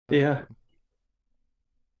Yeah,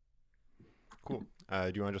 Cool.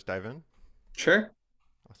 Do you want to just dive in? sure.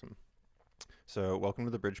 Awesome. So, welcome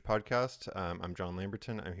to the Bridge Podcast. I'm John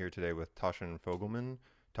Lamberton. I'm here today with Toshin Fogelman.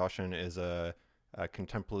 Toshin is a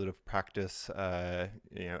contemplative practice,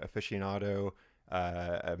 aficionado,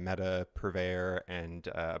 a meta purveyor, and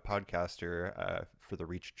a podcaster for the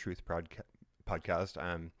Reach Truth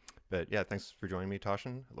podcast. But yeah, thanks for joining me,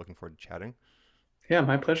 Toshin. Looking forward to chatting. Yeah,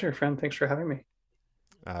 my pleasure, friend. Thanks for having me.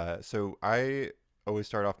 So I always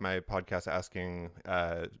start off my podcast asking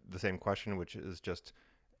the same question, which is just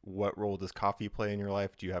what role does coffee play in your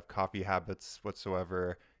life? Do you have coffee habits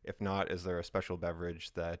whatsoever? If not, is there a special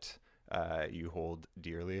beverage that you hold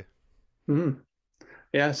dearly? Mm.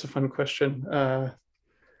 Yeah, it's a fun question. I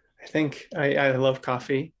think I love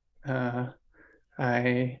coffee. Uh,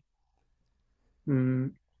 I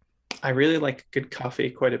mm, I really like good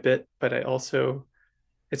coffee quite a bit, but I also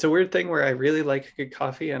it's a weird thing where I really like good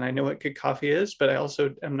coffee and I know what good coffee is, but I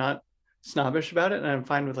also am not snobbish about it and I'm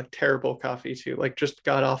fine with like terrible coffee too. Like just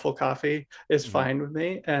god awful coffee is Hmm. fine with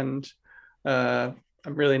me. And uh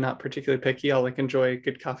I'm really not particularly picky. I'll like enjoy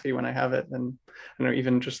good coffee when I have it. And I know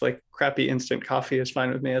even just like crappy instant coffee is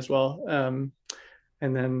fine with me as well.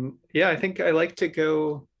 And then yeah, I think I like to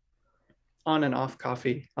go on and off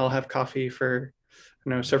coffee. I'll have coffee for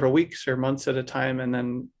several weeks or months at a time, and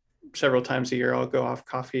then several times a year I'll go off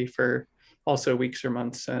coffee for also weeks or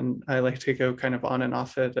months. And I like to go kind of on and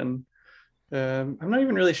off it. And I'm not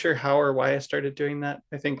even really sure how or why I started doing that.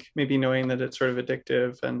 I think maybe knowing that it's sort of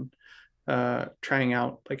addictive and trying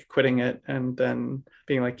out like quitting it and then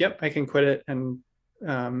being like, yep, I can quit it, and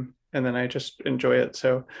then I just enjoy it.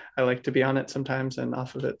 So I like to be on it sometimes and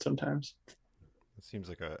off of it sometimes. It seems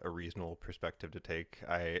like a reasonable perspective to take.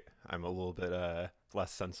 I'm a little bit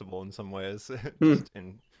less sensible in some ways, Hmm. just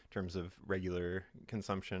in terms of regular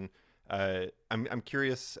consumption. I'm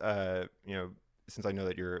curious. Since I know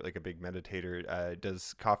that you're like a big meditator,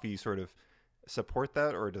 does coffee sort of support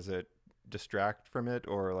that, or does it distract from it,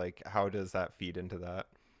 or like how does that feed into that?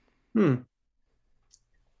 Hmm.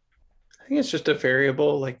 I think it's just a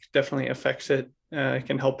variable, like definitely affects it. It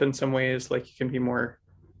can help in some ways, like you can be more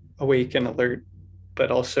awake and alert,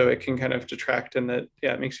 but also it can kind of detract in that,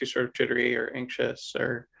 yeah, it makes you sort of jittery or anxious,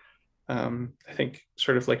 or I think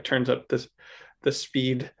sort of like turns up this the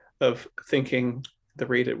speed of thinking, the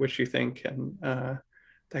rate at which you think, and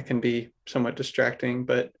that can be somewhat distracting.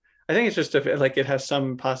 But I think it's just like it has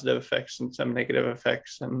some positive effects and some negative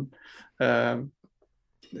effects, and um,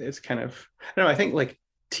 it's kind of I don't know. I think like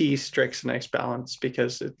tea strikes a nice balance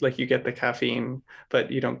because like you get the caffeine, but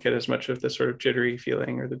you don't get as much of the sort of jittery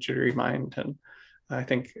feeling or the jittery mind. And I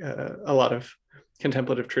think a lot of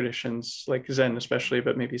contemplative traditions, like Zen especially,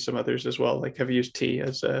 but maybe some others as well, like have used tea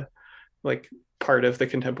as a like part of the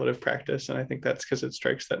contemplative practice. And I think that's because it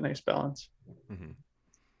strikes that nice balance. Hmm.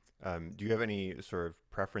 Do you have any sort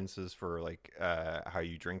of preferences for like how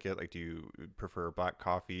you drink it? Like, do you prefer black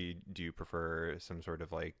coffee? Do you prefer some sort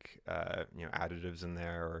of like additives in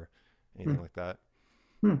there or anything Hmm. like that?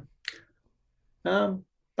 Hmm. Um,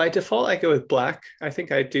 by default, I go with black. I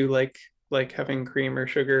think I do like having cream or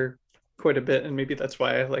sugar quite a bit, and maybe that's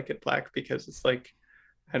why I like it black because it's like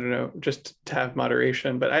I don't know, just to have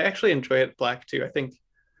moderation. But I actually enjoy it black too. I think,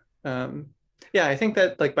 um, yeah, I think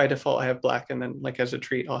that like by default I have black, and then like as a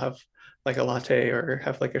treat I'll have like a latte or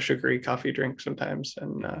have like a sugary coffee drink sometimes,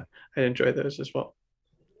 and Hmm. I enjoy those as well.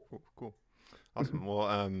 Cool, cool, Mhm. awesome.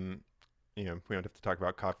 Well, we don't have to talk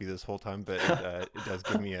about coffee this whole time, but it does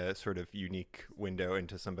give me a sort of unique window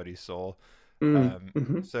into somebody's soul. Mm, Um,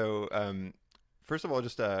 mhm, so, first of all,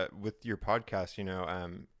 just with your podcast,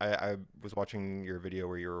 I was watching your video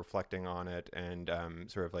where you're reflecting on it and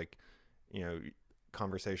sort of like, you know,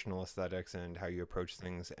 conversational aesthetics and how you approach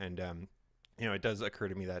things. And, it does occur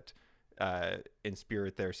to me that in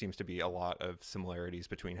spirit, there seems to be a lot of similarities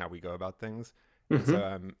between how we go about things. And so,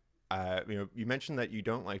 mhm, you mentioned that you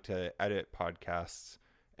don't like to edit podcasts,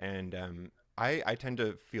 and I tend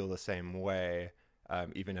to feel the same way,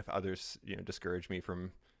 even if others discourage me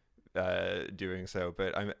from doing so.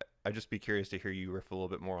 But I'd just be curious to hear you riff a little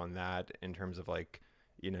bit more on that in terms of like,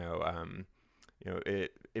 you know, um,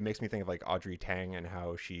 it makes me think of like Audrey Tang and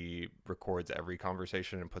how she records every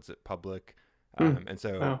conversation and puts it public. mm. And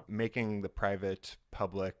so Wow. making the private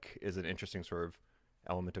public is an interesting sort of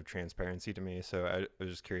element of transparency to me. So I was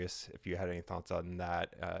just curious if you had any thoughts on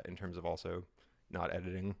that in terms of also not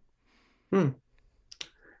editing. Mm.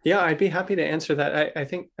 Yeah, I'd be happy to answer that. I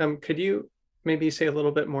think, could you maybe say a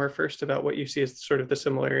little bit more first about what you see as sort of the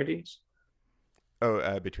similarities?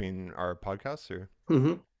 Oh, between our podcasts, or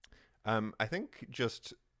Hmm. I think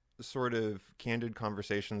just sort of candid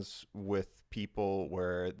conversations with people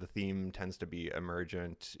where the theme tends to be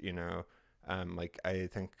emergent, like I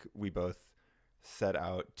think we both set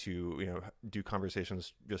out to, do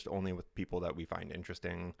conversations just only with people that we find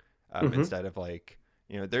interesting, Hmm. instead of like,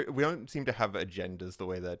 we don't seem to have agendas the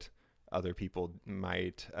way that other people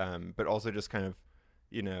might, but also just kind of,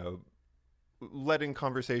 you know, letting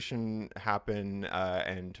conversation happen,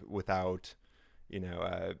 and without, you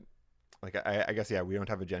know, like I guess, yeah, we don't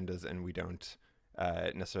have agendas, and we don't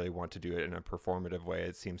necessarily want to do it in a performative way.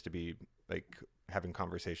 It seems to be like having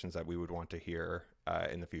conversations that we would want to hear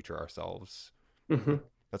in the future ourselves. Hmm.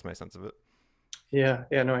 That's my sense of it. Yeah,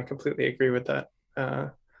 yeah, no, I completely agree with that. Uh,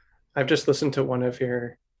 I've just listened to one of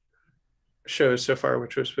your shows so far,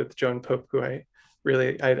 which was with Joan Pope, who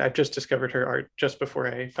I've just discovered her art just before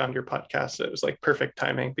I found your podcast. So it was like perfect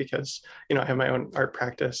timing because, I have my own art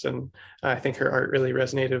practice, and I think her art really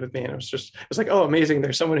resonated with me. And it was like, oh, amazing.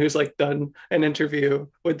 There's someone who's like done an interview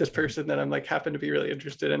with this person that I'm like happen to be really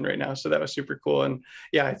interested in right now. So that was super cool. And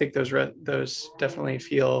yeah, I think those definitely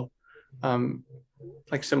feel um,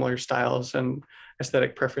 like similar styles and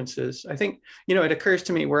aesthetic preferences. I think, it occurs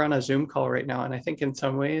to me we're on a Zoom call right now. And I think in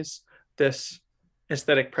some ways, this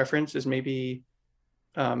aesthetic preference is maybe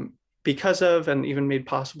um, because of and even made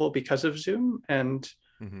possible because of Zoom and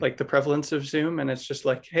Hmm. like the prevalence of Zoom. And it's just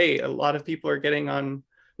like, hey, a lot of people are getting on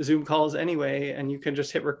Zoom calls anyway, and you can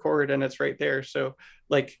just hit record and it's right there. So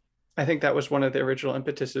like, I think that was one of the original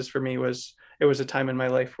impetuses for me was it was a time in my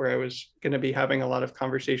life where I was going to be having a lot of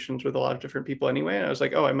conversations with a lot of different people anyway. And I was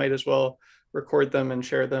like, oh, I might as well record them and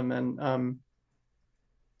share them. And, I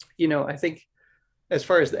think as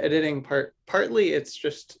far as the editing part, partly it's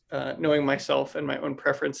just knowing myself and my own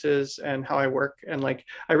preferences and how I work. And like,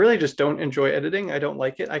 I really just don't enjoy editing. I don't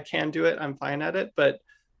like it. I can do it. I'm fine at it, but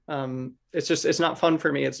it's not fun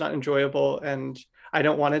for me. It's not enjoyable, and I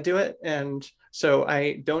don't want to do it. And so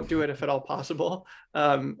I don't do it if at all possible.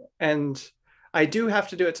 And I do have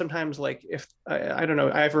to do it sometimes. Like if I don't know,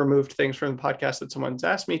 I've removed things from the podcast that someone's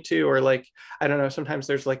asked me to, or like, I don't know, sometimes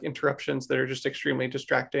there's like interruptions that are just extremely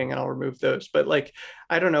distracting and I'll remove those. But like,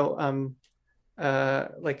 I don't know,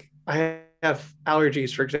 like I have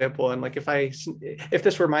allergies, for example, and like if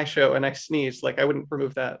this were my show and I sneeze, like I wouldn't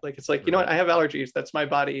remove that. Like it's like, Right. what, I have allergies, that's my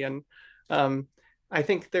body. And um I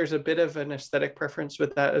think there's a bit of an aesthetic preference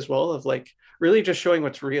with that as well, of like really just showing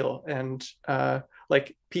what's real. And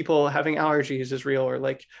like people having allergies is real, or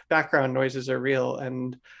like background noises are real.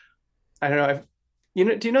 And I don't know,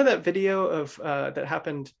 do you know that video of that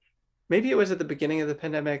happened, maybe it was at the beginning of the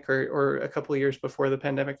pandemic, or a couple of years before the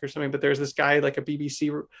pandemic or something, but there's this guy, like a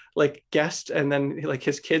BBC like guest, and then like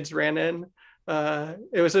his kids ran in.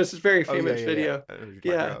 It was this very Oh yeah, famous yeah, yeah. video. I know what you're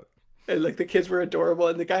talking Yeah. about. And like the kids were adorable,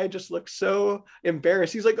 and the guy just looked so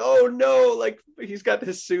embarrassed. He's like, oh no, like he's got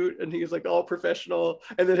his suit and he's like all professional,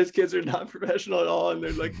 and then his kids are not professional at all, and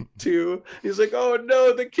they're like two. He's like, oh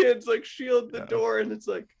no, the kids like shield the Yeah. door. And it's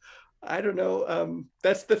like, I don't know.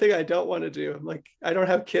 That's the thing I don't want to do. I'm like, I don't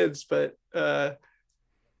have kids, but I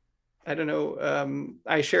don't know.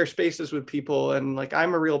 I share spaces with people, and like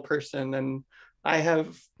I'm a real person, and I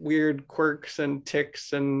have weird quirks and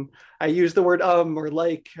ticks, and I use the word or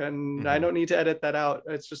like, and I Hmm. don't need to edit that out.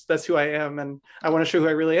 It's just that's who I am, and I want to show who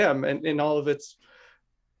I really am, and in all of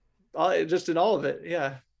just in all of it.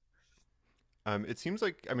 Yeah. It seems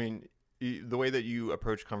like, I mean, the way that you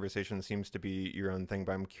approach conversation seems to be your own thing,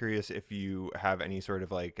 but I'm curious if you have any sort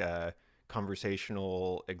of like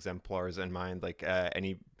conversational exemplars in mind, like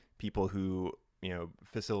any people who,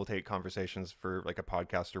 facilitate conversations for like a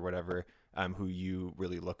podcast or whatever, who you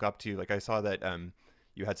really look up to. Like I saw that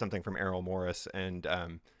you had something from Errol Morris, and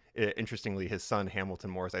interestingly, his son Hamilton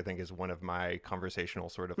Morris, I think, is one of my conversational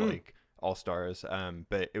sort of Hmm. like all stars.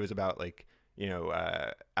 But it was about like,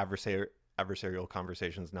 adversarial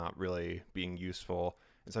conversations not really being useful.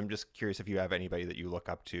 And so I'm just curious if you have anybody that you look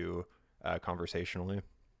up to conversationally.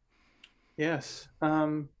 Yes.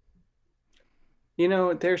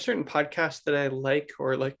 There are certain podcasts that I like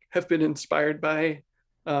or like have been inspired by,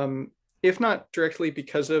 um, if not directly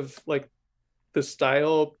because of like the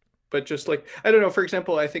style, but just like, I don't know. For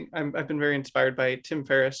example, I think I've been very inspired by Tim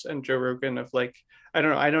Ferriss and Joe Rogan. Of like, I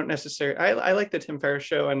don't know. I don't necessarily. I like the Tim Ferriss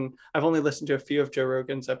show, and I've only listened to a few of Joe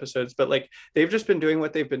Rogan's episodes, but like they've just been doing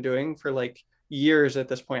what they've been doing for like years at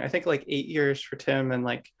this point. I think like 8 years for Tim and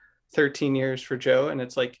like 13 years for Joe, and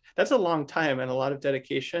it's like that's a long time and a lot of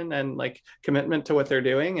dedication and like commitment to what they're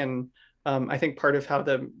doing. And I think part of how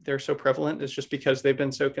they're so prevalent is just because they've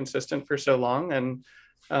been so consistent for so long. And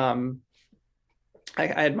um, I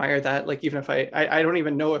admire that. Like, even if I don't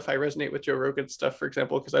even know if I resonate with Joe Rogan's stuff, for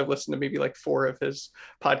example, because I've listened to maybe like 4 of his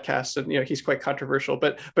podcasts, and he's quite controversial.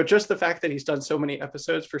 But just the fact that he's done so many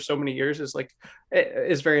episodes for so many years is like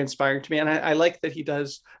is very inspiring to me. And I like that he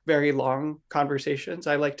does very long conversations.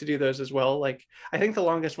 I like to do those as well. Like, I think the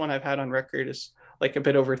longest one I've had on record is like a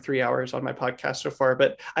bit over 3 hours on my podcast so far.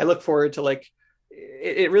 But I look forward to like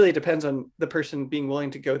it really depends on the person being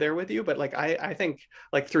willing to go there with you. But like I think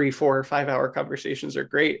like 3, 4, 5 hour conversations are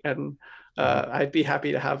great, and Hmm. I'd be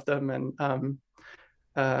happy to have them. And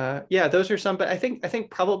yeah, those are some. But I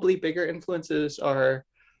think probably bigger influences are.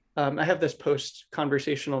 I have this post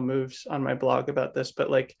conversational moves on my blog about this, but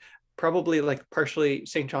like probably like partially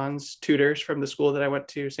St. John's tutors from the school that I went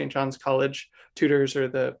to, St. John's College tutors, or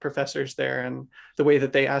the professors there, and the way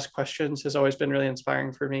that they ask questions has always been really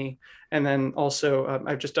inspiring for me. And then also,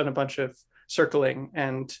 I've just done a bunch of circling,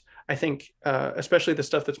 and I think especially the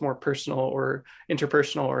stuff that's more personal or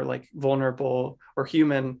interpersonal or like vulnerable or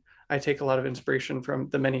human, I take a lot of inspiration from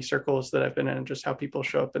the many circles that I've been in and just how people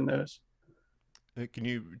show up in those. Can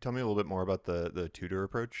you tell me a little bit more about the tutor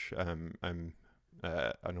approach? I'm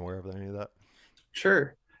unaware of any of that.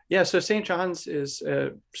 Sure. Yeah, so St. John's is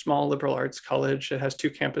a small liberal arts college. It has 2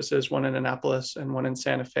 campuses, one in Annapolis and one in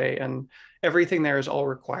Santa Fe, and everything there is all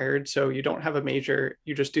required. So you don't have a major,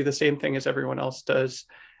 you just do the same thing as everyone else does.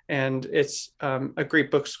 And it's a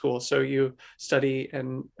great book school. So you study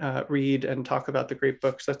and read and talk about the great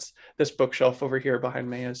books. That's this bookshelf over here behind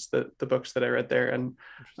me is the books that I read there. And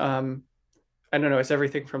Interesting. um, I don't know, it's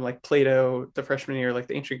everything from like Plato, the freshman year, like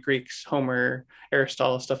the ancient Greeks, Homer,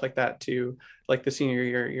 Aristotle, stuff like that, to like the senior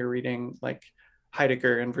year, you're reading like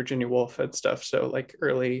Heidegger and Virginia Woolf and stuff. So like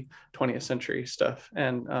early 20th century stuff.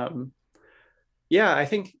 And yeah, I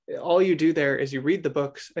think all you do there is you read the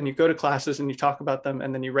books and you go to classes and you talk about them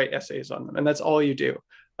and then you write essays on them. And that's all you do.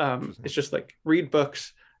 Interesting. It's just like read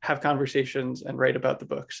books, have conversations, and write about the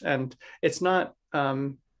books. And it's not,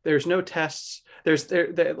 there's no tests.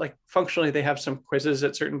 Like functionally, they have some quizzes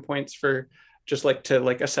at certain points for just like to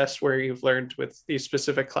like assess where you've learned with these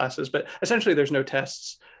specific classes. But essentially, there's no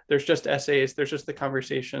tests. There's just essays. There's just the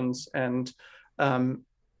conversations. And um,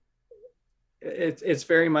 it's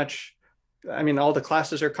very much, I mean, all the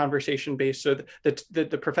classes are conversation based. So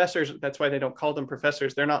the professors, that's why they don't call them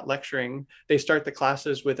professors. They're not lecturing. They start the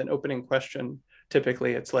classes with an opening question.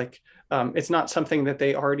 Typically, it's like it's not something that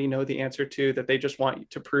they already know the answer to, that they just want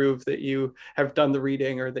to prove that you have done the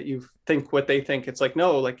reading or that you think what they think. It's like,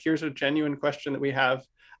 no, like here's a genuine question that we have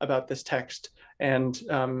about this text, and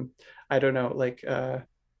I don't know, like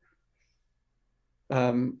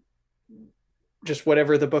um, just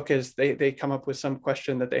whatever the book is, they come up with some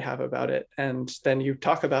question that they have about it, and then you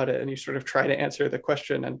talk about it and you sort of try to answer the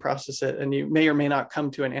question and process it, and you may or may not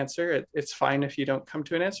come to an answer. It's fine if you don't come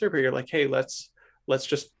to an answer, but you're like, hey, let's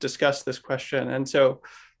just discuss this question. And so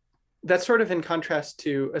that's sort of in contrast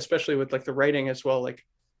to, especially with like the writing as well, like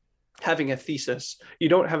having a thesis. You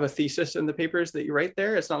don't have a thesis in the papers that you write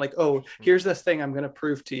there. It's not like, oh, here's this thing I'm going to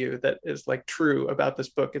prove to you that is like true about this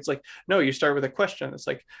book. It's like, no, you start with a question. It's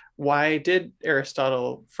like, why did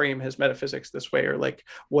Aristotle frame his metaphysics this way? Or like,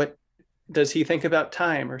 what does he think about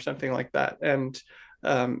time or something like that? And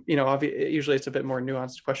usually it's a bit more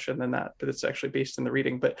nuanced question than that, but it's actually based in the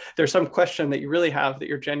reading. But there's some question that you really have that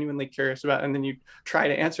you're genuinely curious about, and then you try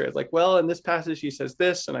to answer it. Like, well, in this passage he says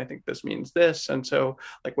this, and I think this means this, and so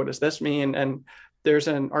like, what does this mean? And there's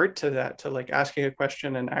an art to that, to like asking a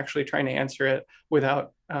question and actually trying to answer it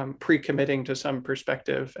without pre-committing to some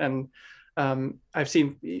perspective. And I've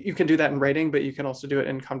seen you can do that in writing, but you can also do it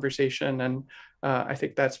in conversation. And I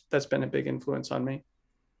think that's been a big influence on me.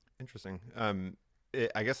 Interesting.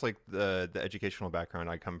 I guess like the educational background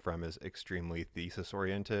I come from is extremely thesis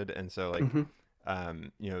oriented, and so like, Mm-hmm.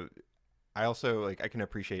 you know, I also like I can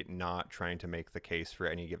appreciate not trying to make the case for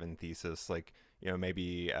any given thesis. Like,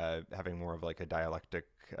 maybe having more of like a dialectic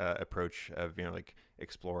approach of like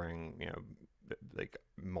exploring like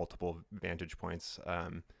multiple vantage points.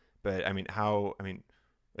 But I mean,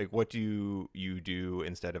 like, what do you do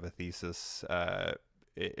instead of a thesis?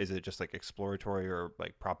 Is it just like exploratory or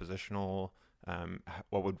like propositional?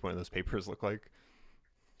 What would one of those papers look like?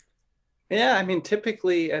 Yeah, I mean,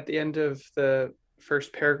 typically at the end of the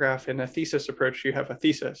first paragraph in a thesis approach, you have a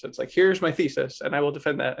thesis. It's like, here's my thesis, and I will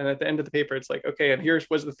defend that. And at the end of the paper, it's like, okay, and here's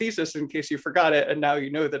was the thesis in case you forgot it, and now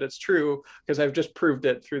you know that it's true because I've just proved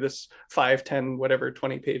it through this 5, 10, whatever,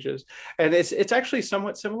 20 pages. And it's actually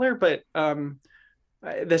somewhat similar, but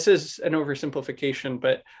this is an oversimplification,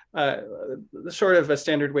 but uh, sort of a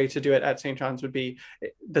standard way to do it at St. John's would be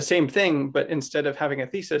the same thing, but instead of having a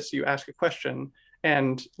thesis, you ask a question,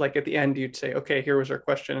 and like at the end you'd say, okay, here was our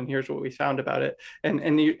question and here's what we found about it.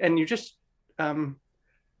 And you just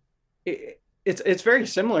it's very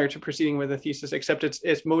similar to proceeding with a thesis, except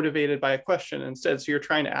it's motivated by a question instead. So you're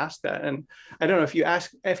trying to ask that. And I don't know, if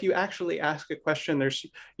you actually ask a question, there's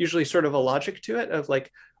usually sort of a logic to it of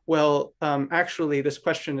like, well, actually, this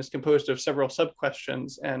question is composed of several sub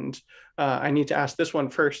questions, and I need to ask this one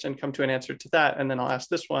first and come to an answer to that, and then I'll ask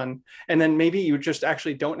this one, and then maybe you just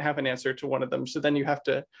actually don't have an answer to one of them, so then you have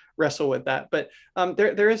to wrestle with that. But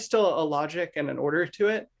there is still a logic and an order to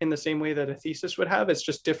it in the same way that a thesis would have. It's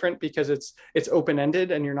just different because it's open ended,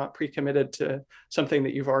 and you're not pre-committed to something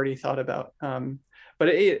that you've already thought about.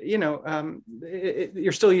 But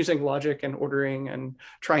you're still using logic and ordering and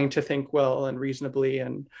trying to think well and reasonably.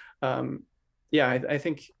 And yeah, I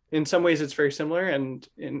think in some ways it's very similar, and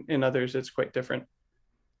in others it's quite different.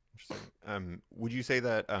 Interesting. Would you say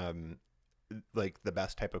that like the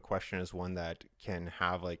best type of question is one that can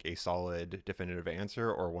have like a solid definitive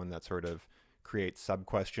answer, or one that sort of creates sub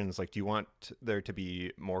questions? Like, do you want there to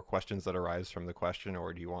be more questions that arise from the question,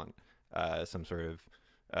 or do you want some sort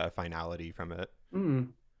of finality from it? Mm.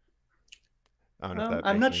 I don't know if that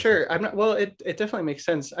I'm makes not any sense. sure. I'm not. Well, it definitely makes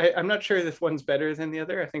sense. I'm not sure if one's better than the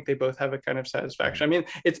other. I think they both have a kind of Mhm. satisfaction. I mean,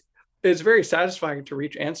 it's very satisfying to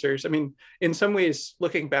reach answers. I mean, in some ways,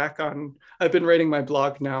 looking back on, I've been writing my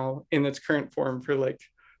blog now in its current form for like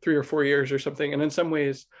 3 or 4 years or something, and in some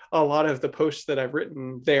ways, a lot of the posts that I've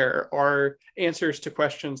written there are answers to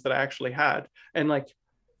questions that I actually had. And like,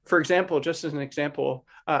 for example, just as an example,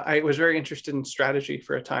 I was very interested in strategy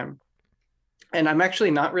for a time, and I'm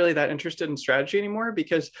actually not really that interested in strategy anymore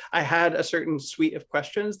because I had a certain suite of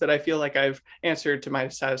questions that I feel like I've answered to my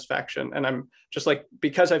satisfaction. And I'm just like,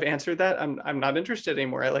 because I've answered that, I'm not interested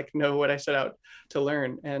anymore. I like know what I set out to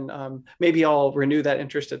learn. And maybe I'll renew that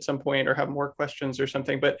interest at some point or have more questions or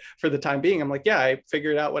something. But for the time being, I'm like, yeah, I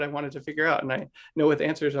figured out what I wanted to figure out and I know what the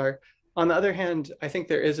answers are. On the other hand, I think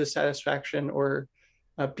there is a satisfaction or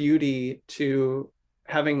a beauty to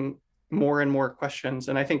having more and more questions.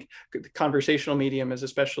 And I think the conversational medium is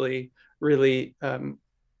especially really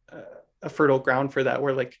a fertile ground for that,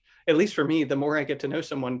 where like, at least for me, the more I get to know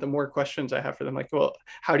someone, the more questions I have for them. Like, well,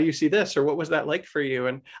 how do you see this? Or what was that like for you?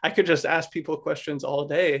 And I could just ask people questions all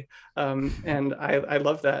day. And I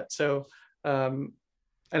love that. So I don't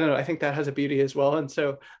know, I think that has a beauty as well. And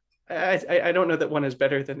so I don't know that one is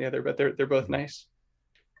better than the other, but they're both Mhm. nice.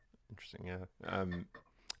 Interesting. Yeah.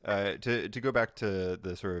 To go back to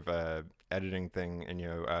the sort of editing thing, and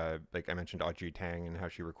like I mentioned Audrey Tang and how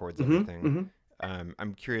she records Mm-hmm, everything. mm-hmm,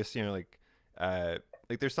 I'm curious, uh,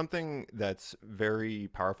 like there's something that's very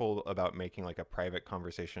powerful about making like a private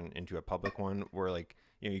conversation into a public one, where like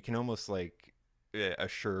you can almost like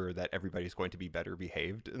assure that everybody's going to be better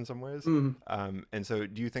behaved in some ways. mm-hmm. And so,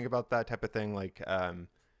 do you think about that type of thing? Like,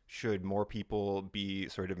 should more people be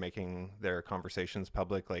sort of making their conversations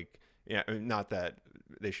public? Like, yeah, I mean, not that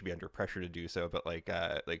they should be under pressure to do so, but like,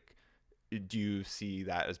 do you see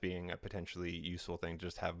that as being a potentially useful thing to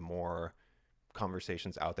just have more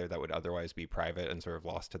conversations out there that would otherwise be private and sort of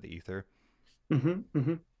lost to the ether? Mm-hmm,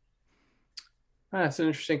 mm-hmm. That's an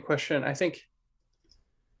interesting question. I think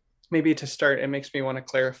maybe to start, it makes me want to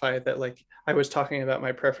clarify that like I was talking about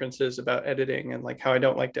my preferences about editing and like how I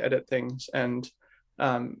don't like to edit things. And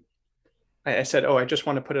um, I said, oh, I just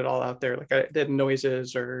want to put it all out there, like I did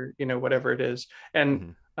noises or, whatever it is. And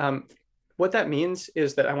Mm-hmm. um, what that means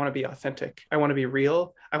is that I want to be authentic. I want to be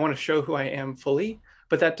real. I want to show who I am fully.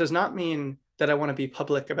 But that does not mean that I want to be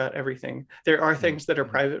public about everything. There are things that are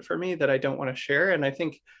Mm-hmm. private for me that I don't want to share. And I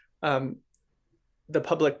think um, the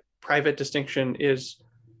public private distinction is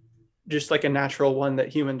just like a natural one that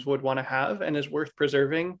humans would want to have and is worth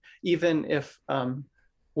preserving, even if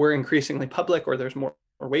we're increasingly public or there's more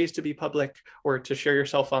ways to be public or to share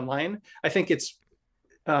yourself online. I think it's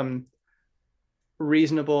um,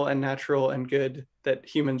 reasonable and natural and good that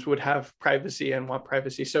humans would have privacy and want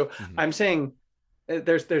privacy. So Mm-hmm. I'm saying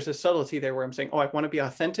there's a subtlety there where I'm saying, oh, I want to be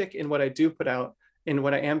authentic in what I do put out, in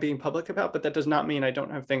what I am being public about, but that does not mean I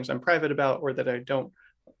don't have things I'm private about or that I don't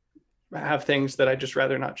have things that I just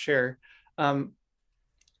rather not share. Um,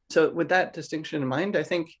 so with that distinction in mind, I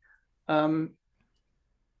think um,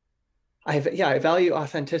 I value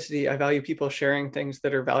authenticity. I value people sharing things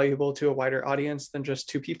that are valuable to a wider audience than just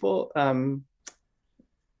two people.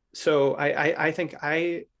 So I think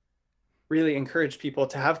I really encourage people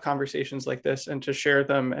to have conversations like this and to share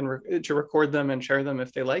them and to record them and share them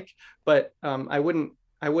if they like. But I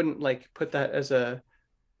wouldn't like put that as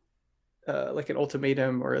like an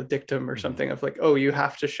ultimatum or a dictum or Hmm. something of like, oh, you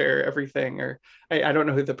have to share everything. Or I don't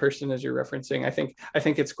know who the person is you're referencing. I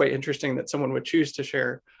think it's quite interesting that someone would choose to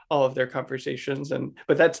share all of their conversations, and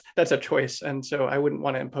but that's a choice, and so I wouldn't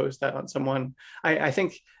want to impose that on someone. I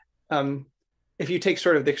think um, if you take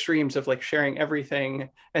sort of the extremes of like sharing everything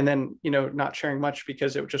and then not sharing much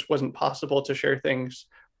because it just wasn't possible to share things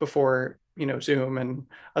before Zoom and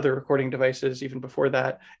other recording devices, even before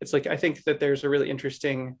that, it's like I think that there's a really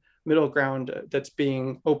interesting middle ground that's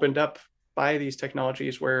being opened up by these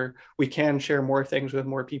technologies where we can share more things with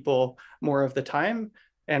more people more of the time.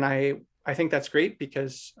 And I think that's great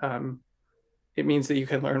because it means that you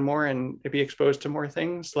can learn more and be exposed to more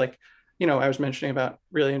things. Like, I was mentioning about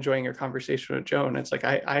really enjoying your conversation with Joan. It's like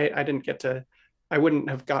I didn't get to, I wouldn't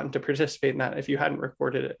have gotten to participate in that if you hadn't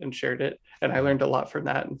recorded it and shared it. And I Hmm. learned a lot from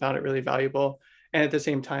that and found it really valuable. And at the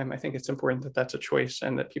same time, I think it's important that that's a choice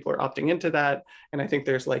and that people are opting into that. And I think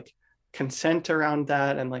there's like consent around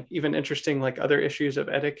that, and like even interesting like other issues of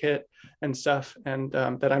etiquette and stuff, and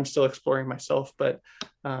that I'm still exploring myself. But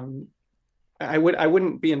um, I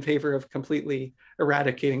wouldn't be in favor of completely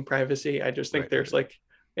eradicating privacy. I just think Right, right, there's right. like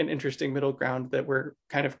an interesting middle ground that we're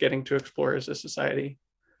kind of getting to explore as a society.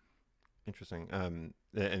 Interesting. And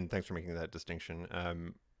thanks for making that distinction.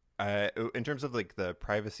 In terms of like the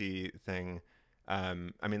privacy thing, I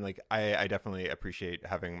mean, like I definitely appreciate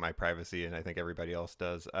having my privacy, and I think everybody else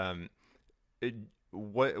does. It,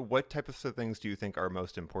 what type of things do you think are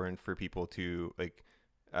most important for people to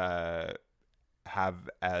uh, have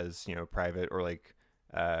as private, or like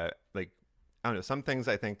I don't know, some things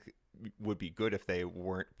I think would be good if they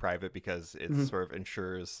weren't private because it Mm-hmm. sort of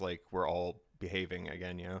ensures like we're all behaving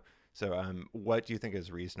again, so what do you think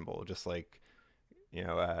is reasonable, just like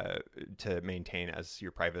to maintain as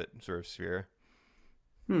your private sort of sphere?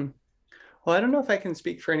 Hmm. Well, I don't know if I can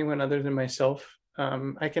speak for anyone other than myself.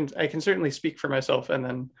 I can certainly speak for myself, and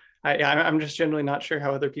then I'm just generally not sure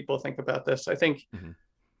how other people think about this. I think Hmm.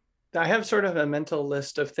 I have sort of a mental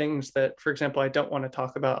list of things that, for example, I don't want to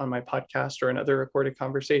talk about on my podcast or in other recorded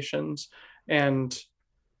conversations. And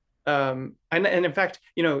and in fact,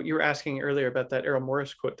 you were asking earlier about that Errol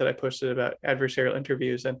Morris quote that I posted about adversarial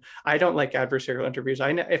interviews, and I don't like adversarial interviews.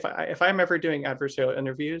 If I'm ever doing adversarial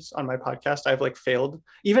interviews on my podcast, I've like failed.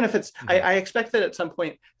 Even if it's, Hmm. I expect that at some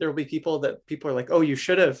point there will be people are like, oh, you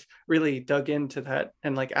should have really dug into that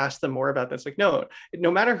and like asked them more about this. Like,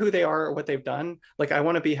 no matter who they are or what they've done, like I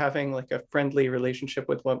want to be having like a friendly relationship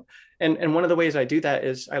with them. And one of the ways I do that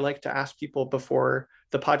is I like to ask people before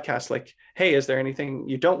the podcast, like, hey, is there anything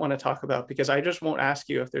you don't want to talk about? Because I just won't ask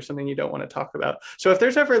you if there's something you don't want to talk about. So if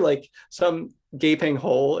there's ever like some gaping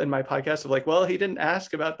hole in my podcast of like, well, he didn't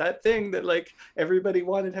ask about that thing that like everybody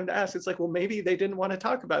wanted him to ask, it's like, well, maybe they didn't want to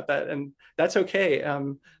talk about that, and that's okay.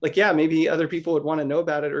 Like, yeah, maybe other people would want to know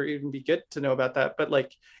about it or even be good to know about that, but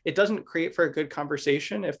like it doesn't create for a good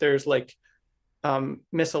conversation if there's like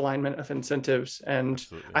misalignment of incentives. And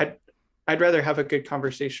Absolutely. I'd rather have a good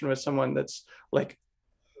conversation with someone that's like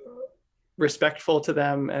respectful to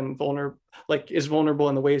them and vulnerable, like is vulnerable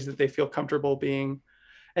in the ways that they feel comfortable being.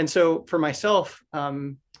 And so for myself,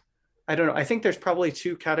 I don't know, I think there's probably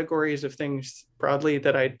two categories of things broadly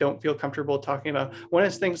that I don't feel comfortable talking about. One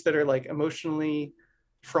is things that are like emotionally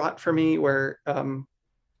fraught for me, where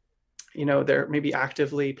they're maybe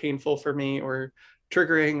actively painful for me or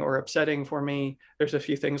triggering or upsetting for me. There's a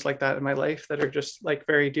few things like that in my life that are just like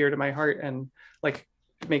very dear to my heart and like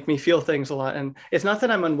make me feel things a lot. And it's not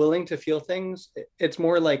that I'm unwilling to feel things. It's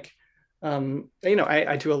more like, I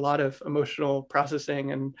do a lot of emotional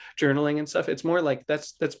processing and journaling and stuff. It's more like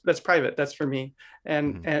that's private. That's for me.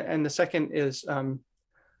 And Hmm. and the second is um,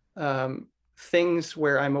 things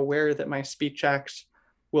where I'm aware that my speech acts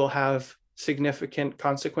will have significant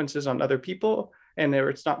consequences on other people, and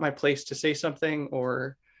it's not my place to say something,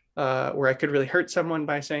 or where I could really hurt someone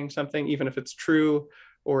by saying something, even if it's true,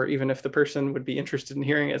 or even if the person would be interested in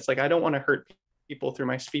hearing it. It's like I don't want to hurt people through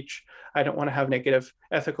my speech. I don't want to have negative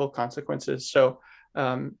ethical consequences. So,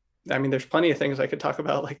 I mean, there's plenty of things I could talk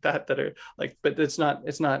about like that are like, but it's not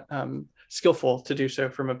skillful to do so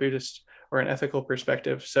from a Buddhist or an ethical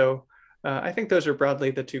perspective. So I think those are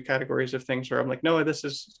broadly the two categories of things where I'm like, no, this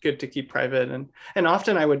is good to keep private. And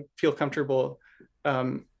often I would feel comfortable,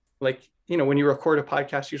 um, like when you record a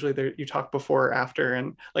podcast, usually you talk before or after,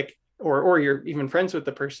 and like or you're even friends with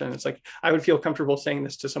the person. It's like I would feel comfortable saying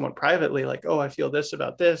this to someone privately, like, oh, I feel this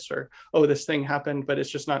about this, or oh, this thing happened, but it's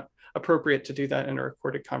just not appropriate to do that in a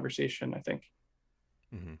recorded conversation, I think.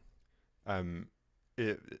 Hmm. Um,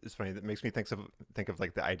 it's funny. That makes me think of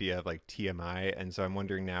like the idea of like TMI, and so I'm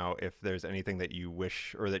wondering now if there's anything that you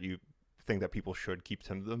wish or that you thing that people should keep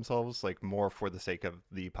to themselves, like more for the sake of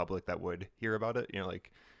the public that would hear about it.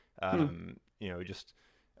 Like, Hmm. just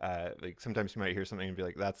like sometimes you might hear something and be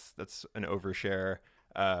like, that's an overshare.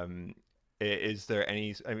 Um, is there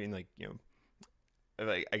any? I mean, like,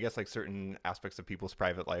 like I guess like certain aspects of people's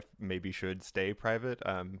private life maybe should stay private,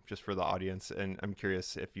 just for the audience. And I'm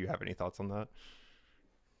curious if you have any thoughts on that.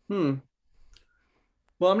 Hmm.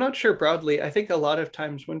 Well, I'm not sure broadly. I think a lot of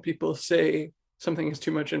times when people say something is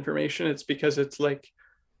too much information, it's because it's like,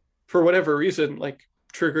 for whatever reason, like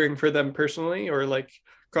triggering for them personally, or like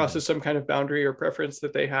Mm-hmm. crosses some kind of boundary or preference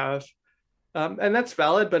that they have. And that's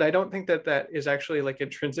valid, but I don't think that that is actually like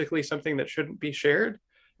intrinsically something that shouldn't be shared.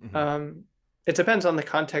 Mm-hmm. Um, it depends on the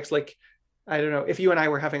context. Like, I don't know, if you and I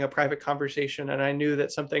were having a private conversation and I knew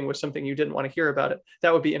that something was something you didn't want to hear about it,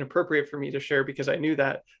 that would be inappropriate for me to share because I knew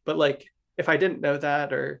that. But like, if I didn't know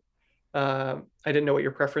that, or I didn't know what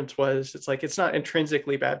your preference was, it's like it's not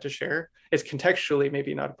intrinsically bad to share. It's contextually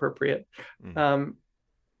maybe not appropriate. Mm-hmm. Um,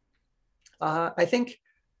 I think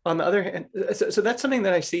on the other hand, so that's something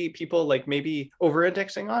that I see people like maybe over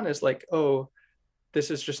indexing on, is like, oh, this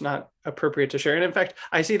is just not appropriate to share. And in fact,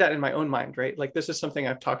 I see that in my own mind, right? Like this is something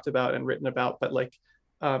I've talked about and written about, but like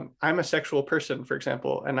I'm a sexual person, for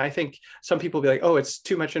example, and I think some people be like, "Oh, it's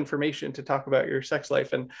too much information to talk about your sex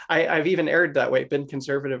life," and I've even erred that way, been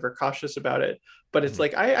conservative or cautious about it. But it's Mm-hmm.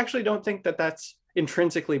 like I actually don't think that that's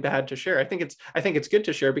intrinsically bad to share. I think it's good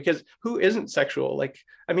to share, because who isn't sexual? Like,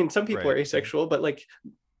 I mean, some people are Right. Yeah. asexual, but like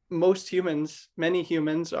most humans, many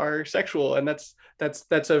humans are sexual, and that's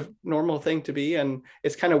a normal thing to be. And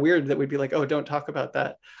it's kind of weird that we'd be like, oh, don't talk about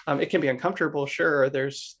that. It can be uncomfortable, sure,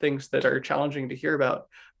 there's things that are challenging to hear about,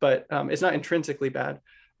 but it's not intrinsically bad.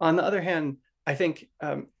 On the other hand, I think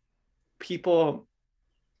people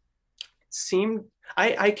seem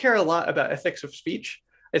I care a lot about ethics of speech.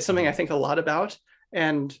 It's something Mm-hmm. I think a lot about,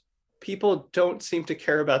 and people don't seem to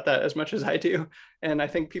care about that as much as I do. And I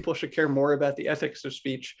think people should care more about the ethics of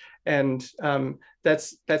speech. And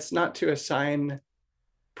that's not to assign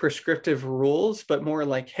prescriptive rules, but more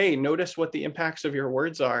like, hey, notice what the impacts of your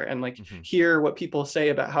words are, and like Mm-hmm. hear what people say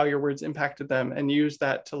about how your words impacted them, and use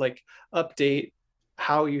that to like update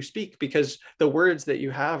how you speak, because the words that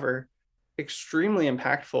you have are extremely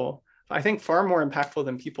impactful. I think far more impactful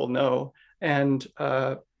than people know. And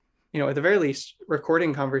at the very least,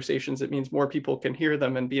 recording conversations, it means more people can hear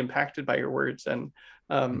them and be impacted by your words. And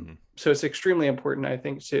Mm-hmm. so it's extremely important, I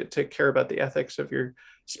think, to care about the ethics of your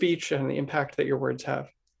speech and the impact that your words have.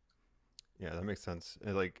 Yeah, that makes sense.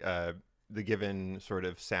 Like, the given sort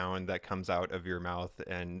of sound that comes out of your mouth,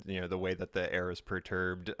 and the way that the air is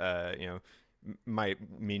perturbed,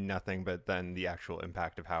 might mean nothing, but then the actual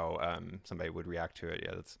impact of how somebody would react to it.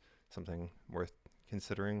 Yeah, that's something worth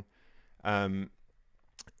considering. Um,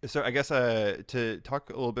 so I guess to talk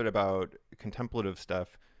a little bit about contemplative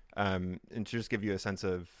stuff, and to just give you a sense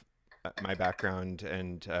of my background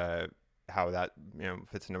and how that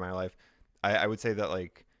fits into my life, I would say that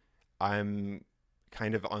like I'm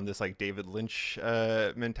kind of on this like David Lynch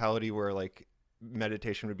mentality where like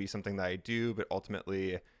meditation would be something that I do, but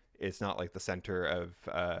ultimately it's not like the center of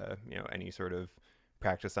any sort of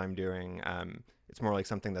practice I'm doing. It's more like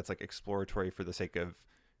something that's like exploratory for the sake of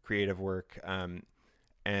creative work.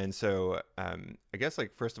 And so I guess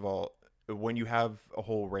like first of all, when you have a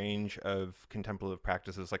whole range of contemplative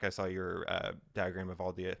practices, like I saw your diagram of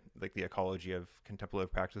all the like the ecology of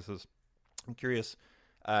contemplative practices, I'm curious,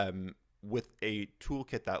 with a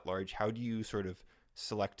toolkit that large, how do you sort of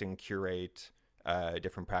select and curate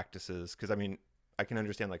different practices? Because I mean, I can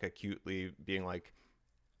understand like acutely being like,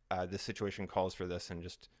 this situation calls for this, and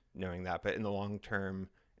just knowing that. But in the long term,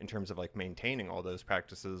 in terms of like maintaining all those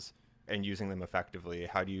practices and using them effectively,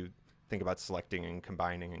 how do you think about selecting and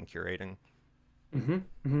combining and curating? Mm-hmm.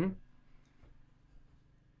 Mm-hmm.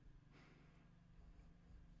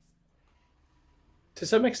 To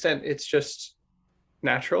some extent, it's just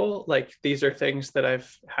natural. Like these are things that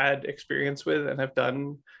I've had experience with and have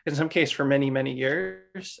done in some case for many, many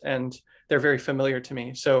years, and they're very familiar to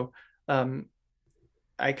me. So um,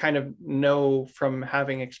 I kind of know from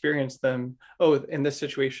having experienced them, oh, in this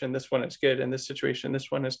situation, this one is good. In this situation,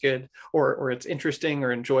 this one is good, or it's interesting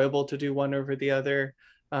or enjoyable to do one over the other.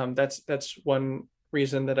 That's one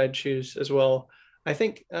reason that I'd choose as well. I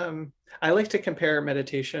think I like to compare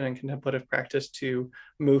meditation and contemplative practice to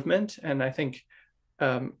movement, and I think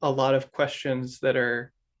a lot of questions that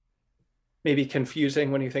are maybe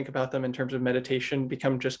confusing when you think about them in terms of meditation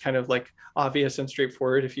become just kind of like obvious and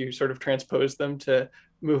straightforward if you sort of transpose them to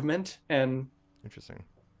movement. And Interesting.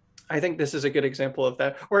 I think this is a good example of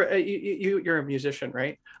that. Or you're a musician,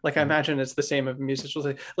 right? Like I Mhm. imagine it's the same of musicians.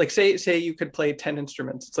 Like say you could play 10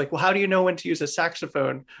 instruments. It's like, well, how do you know when to use a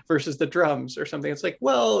saxophone versus the drums or something? It's like,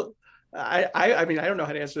 well, I mean, I don't know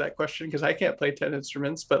how to answer that question because I can't play 10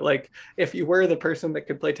 instruments. But like, if you were the person that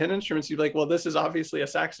could play 10 instruments, you'd be like, well, this is obviously a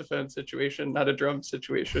saxophone situation, not a drum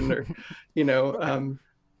situation, or, you know, Okay.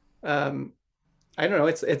 um, I don't know.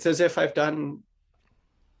 It's as if I've done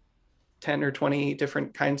 10 or 20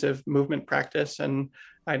 different kinds of movement practice. And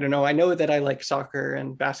I don't know, I know that I like soccer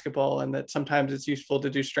and basketball, and that sometimes it's useful to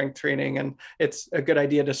do strength training, and it's a good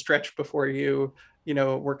idea to stretch before you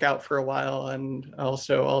know, work out for a while. And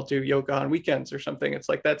also I'll do yoga on weekends or something. It's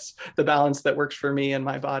like that's the balance that works for me and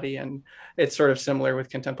my body. And it's sort of similar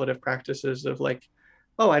with contemplative practices of like,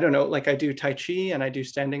 oh, I don't know, like I do Tai Chi and I do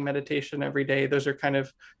standing meditation every day. Those are kind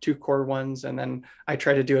of two core ones. And then I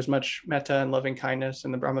try to do as much metta and loving kindness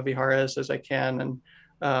and the Brahma Viharas as I can.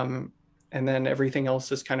 Um, and then everything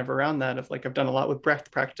else is kind of around that of like, I've done a lot with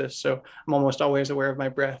breath practice. So I'm almost always aware of my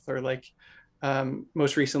breath, or like,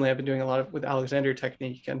 most recently I've been doing a lot of with Alexander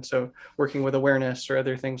technique. And so working with awareness or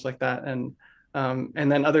other things like that. And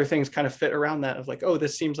then other things kind of fit around that of like, oh,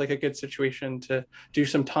 this seems like a good situation to do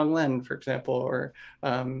some Tonglen, for example, or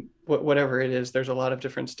whatever it is. There's a lot of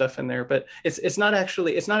different stuff in there, but it's not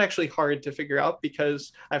actually hard to figure out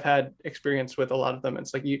because I've had experience with a lot of them.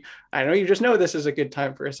 It's like I know you just know this is a good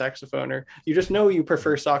time for a saxophone, or you just know you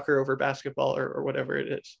prefer Mhm. soccer over basketball, or whatever it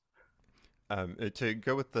is. To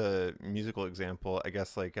go with the musical example, I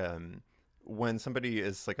guess like when somebody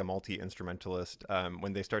is like a multi instrumentalist,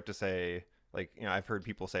 when they start to say like I've heard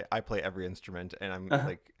people say I play every instrument, and I'm Uh-huh.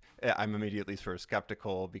 like I'm immediately sort of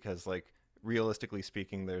skeptical because like realistically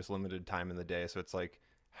speaking, there's limited time in the day, so it's like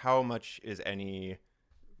how much is any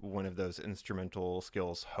one of those instrumental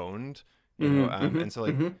skills honed, Mm-hmm, and so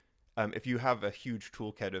mm-hmm, like mm-hmm. if you have a huge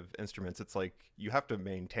toolkit of instruments, it's like you have to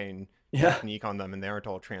maintain Yeah. technique on them, and they aren't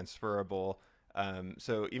all transferable.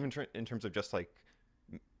 So even in terms of just like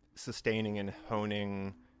sustaining and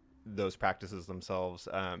honing those practices themselves,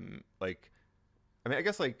 like I mean, I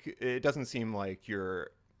guess like it doesn't seem like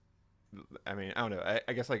you're. I mean, I don't know.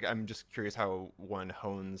 I guess like I'm just curious how one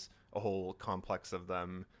hones a whole complex of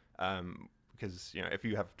them. Because if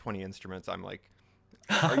you have 20 instruments, I'm like,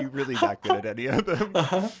 are you really that good at any of them?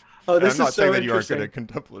 Uh-huh. Oh, And I'm this is not saying so that you aren't good interesting. at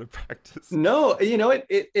contemplative practice. No, you know,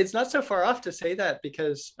 it's not so far off to say that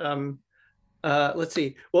because let's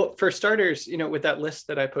see. Well, for starters, you know, with that list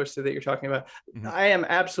that I posted that you're talking about, Mm-hmm. I am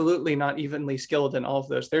absolutely not evenly skilled in all of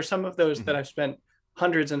those. There's some of those Mm-hmm. that I've spent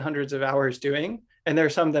hundreds and hundreds of hours doing, and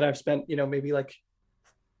there's some that I've spent, you know, maybe like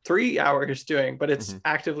 3 hours doing, but it's Mm-hmm.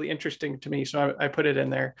 actively interesting to me, so I put it in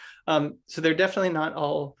there. So they're definitely not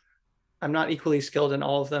all. I'm not equally skilled in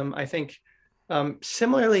all of them. I think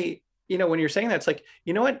similarly, you know, when you're saying that, it's like,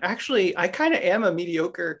 you know what, actually, I kind of am a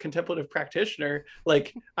mediocre contemplative practitioner.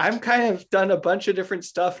 Like I'm kind of done a bunch of different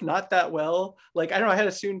stuff, not that well. Like, I don't know, I had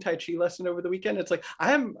a student Tai Chi lesson over the weekend. It's like,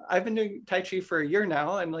 I've been doing Tai Chi for a year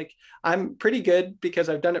now. And like, I'm pretty good because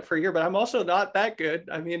I've done it for a year, but I'm also not that good.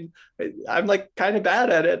 I mean, I'm like kind of bad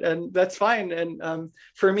at it, and that's fine. And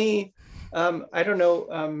for me, I don't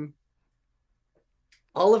know,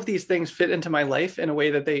 all of these things fit into my life in a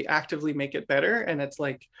way that they actively make it better. And it's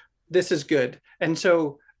like, this is good. And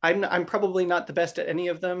so I'm probably not the best at any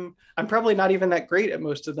of them. I'm probably not even that great at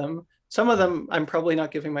most of them. Some of Mm-hmm. them I'm probably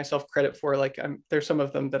not giving myself credit for. Like there's some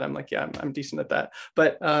of them that I'm like, yeah, I'm decent at that.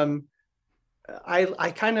 But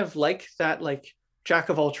I kind of like that, like jack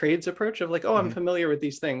of all trades approach of like, oh, I'm Mm-hmm. familiar with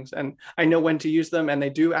these things and I know when to use them, and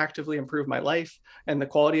they do actively improve my life and the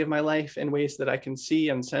quality of my life in ways that I can see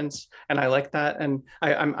and sense. And I like that. And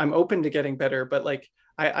I'm open to getting better, but like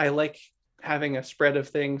I like having a spread of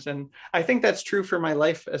things. And I think that's true for my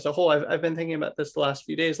life as a whole. I've been thinking about this the last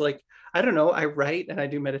few days. Like, I don't know, I write and I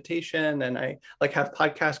do meditation and I like have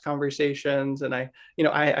podcast conversations, and I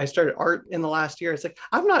started art in the last year. It's like,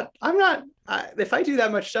 if I do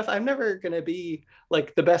that much stuff, I'm never going to be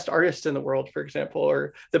like the best artist in the world, for example,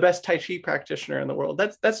 or the best Tai Chi practitioner in the world.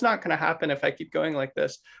 That's not going to happen if I keep going like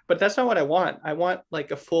this. But that's not what I want. I want like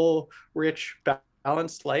a full, rich,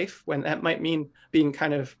 balanced life, when that might mean being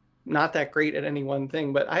kind of not that great at any one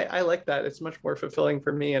thing. But I like that. It's much more fulfilling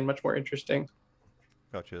for me and much more interesting.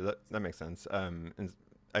 Gotcha. That makes sense. And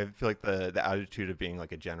I feel like the attitude of being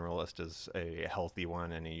like a generalist is a healthy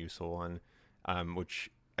one and a useful one,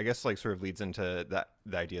 which I guess like sort of leads into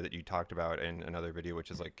the idea that you talked about in another video,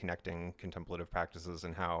 which is like connecting contemplative practices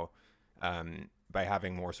and how by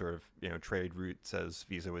having more sort of trade routes, as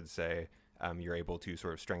Visa would say, you're able to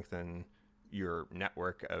sort of strengthen your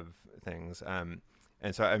network of things.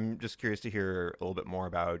 And so I'm just curious to hear a little bit more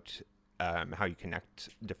about how you connect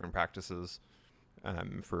different practices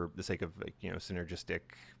for the sake of like synergistic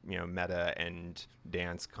meta and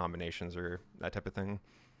dance combinations or that type of thing.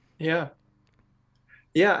 Yeah.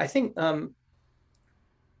 Yeah, I think how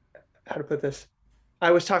to put this.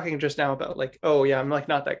 I was talking just now about like, oh yeah, I'm like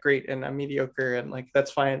not that great and I'm mediocre and like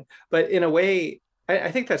that's fine. But in a way,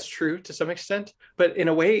 I think that's true to some extent. But in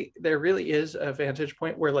a way, there really is a vantage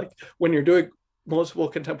point where like when you're doing multiple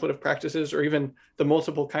contemplative practices or even the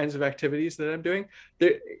multiple kinds of activities that I'm doing,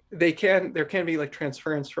 there can be like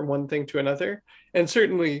transference from one thing to another. And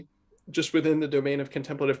certainly just within the domain of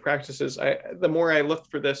contemplative practices, the more I look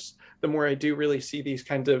for this, the more I do really see these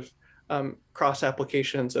kinds of cross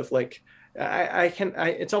applications of like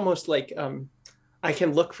it's almost like I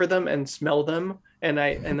can look for them and smell them, and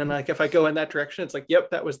then like if I go in that direction, it's like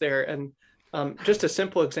yep, that was there. And just a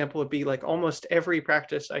simple example would be like almost every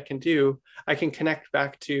practice I can do, I can connect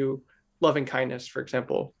back to loving kindness, for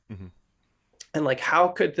example. Mm-hmm. And like how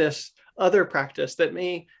could this other practice that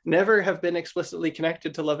may never have been explicitly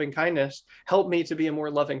connected to loving kindness help me to be a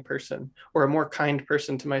more loving person or a more kind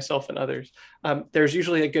person to myself and others? There's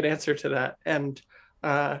usually a good answer to that. And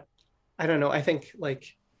I don't know, I think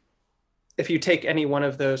like if you take any one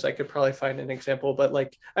of those, I could probably find an example. But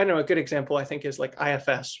like, I don't know, a good example I think is like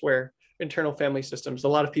IFS, where internal family systems, a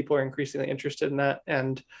lot of people are increasingly interested in that.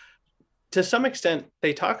 And to some extent,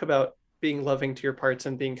 they talk about being loving to your parts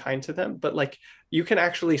and being kind to them, but like you can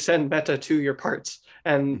actually send metta to your parts,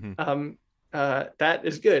 and Mm-hmm. that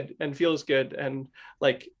is good and feels good, and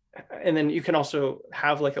like, and then you can also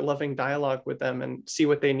have like a loving dialogue with them and see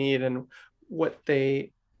what they need and what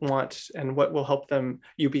they want and what will help them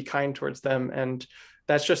you be kind towards them. And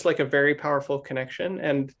that's just like a very powerful connection,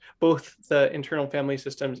 and both the internal family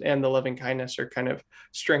systems and the loving kindness are kind of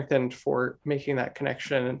strengthened for making that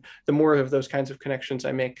connection. And the more of those kinds of connections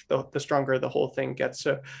I make, the stronger the whole thing gets.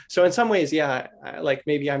 So in some ways, yeah, like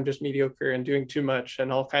maybe I'm just mediocre and doing too much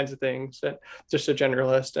and all kinds of things, and just a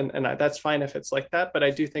generalist, and that's fine if it's like that. But I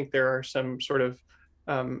do think there are some sort of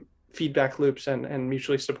feedback loops and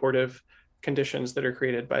mutually supportive conditions that are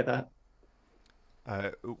created by that. uh,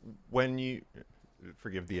 when you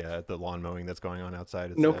forgive the lawn mowing that's going on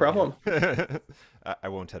outside. It's No problem. I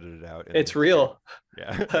won't edit it out. And It's real.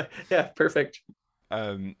 yeah. Yeah, perfect.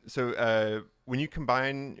 So when you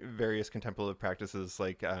combine various contemplative practices,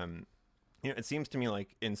 like it seems to me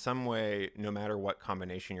like in some way, no matter what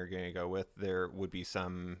combination you're going to go with, there would be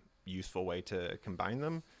some useful way to combine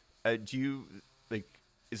them. Do you like?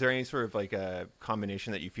 Is there any sort of like a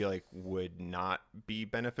combination that you feel like would not be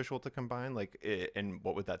beneficial to combine? Like, and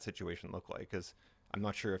what would that situation look like? Because I'm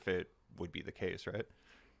not sure if it would be the case, right?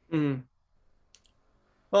 Mm.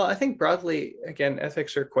 Well, I think broadly, again,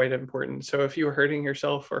 ethics are quite important. So if you were hurting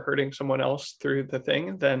yourself or hurting someone else through the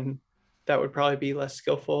thing, then that would probably be less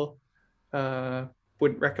skillful. Uh,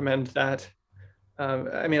 wouldn't recommend that.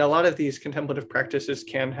 I mean, a lot of these contemplative practices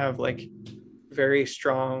can have like very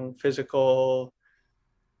strong physical,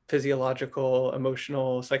 physiological,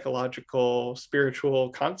 emotional, psychological, spiritual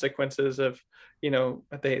consequences of,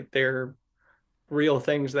 they're real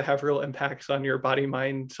things that have real impacts on your body,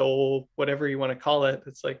 mind, soul, whatever you want to call it.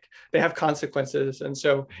 It's like they have consequences. And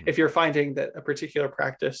so Mm-hmm. if you're finding that a particular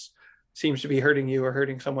practice seems to be hurting you or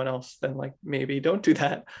hurting someone else, then like maybe don't do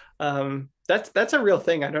that. That's a real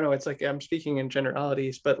thing. I don't know. It's like I'm speaking in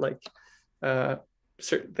generalities, but like uh,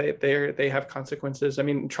 they have consequences. I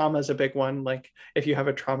mean, trauma is a big one. Like if you have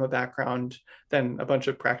a trauma background, then a bunch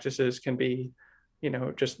of practices can be,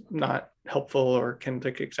 just not helpful or can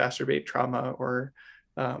like exacerbate trauma or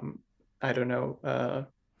I don't know.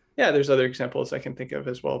 Yeah, there's other examples I can think of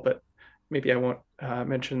as well, but maybe I won't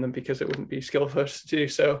mention them because it wouldn't be skillful to do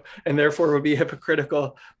so, and therefore would be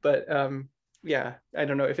hypocritical. But yeah, I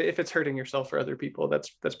don't know if it's hurting yourself or other people,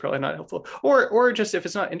 that's probably not helpful. Or just if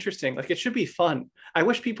it's not interesting, like it should be fun. I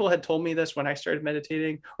wish people had told me this when I started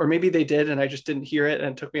meditating, or maybe they did and I just didn't hear it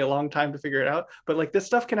and it took me a long time to figure it out. But like this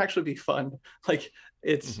stuff can actually be fun. Like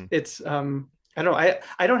Mm-hmm. it's I don't know.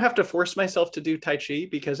 I don't have to force myself to do Tai Chi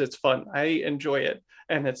because it's fun. I enjoy it.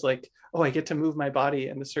 And it's like, oh, I get to move my body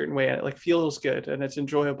in a certain way and it like feels good and it's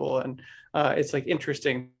enjoyable and it's like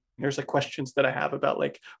interesting. There's like questions that I have about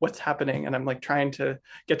like what's happening, and I'm like trying to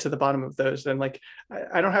get to the bottom of those. And like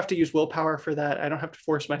I don't have to use willpower for that. I don't have to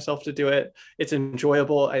force myself to do it. It's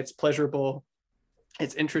enjoyable, it's pleasurable,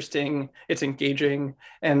 it's interesting, it's engaging.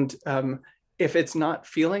 And if it's not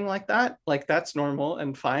feeling like that, like that's normal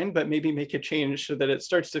and fine, but maybe make a change so that it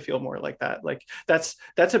starts to feel more like that. Like that's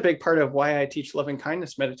a big part of why I teach loving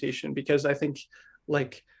kindness meditation, because I think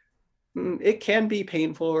like it can be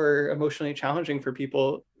painful or emotionally challenging for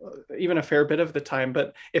people, even a fair bit of the time.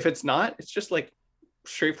 But if it's not, it's just like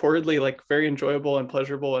straightforwardly like very enjoyable and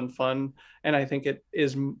pleasurable and fun. And I think it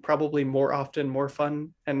is probably more often more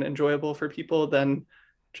fun and enjoyable for people than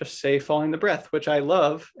just say following the breath, which I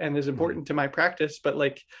love and is Hmm. important to my practice. But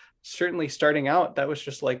like certainly starting out, that was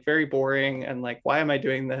just like very boring and like, why am I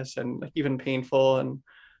doing this? And like even painful.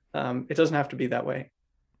 And it doesn't have to be that way.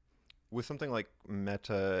 With something like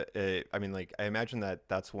meta, I mean, like I imagine that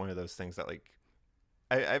that's one of those things that like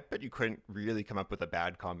I bet you couldn't really come up with a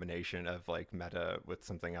bad combination of like meta with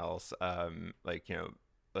something else. Like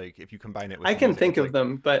like if you combine it I with can music, think it's of like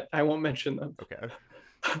them, but I won't mention them. okay.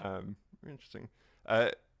 Um, Interesting. Uh,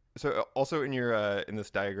 so also in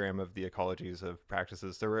this diagram of the ecologies of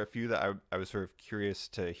practices, there were a few that I was sort of curious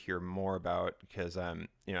to hear more about because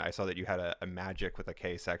I saw that you had a magic with a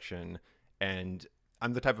K section, and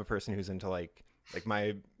I'm the type of person who's into like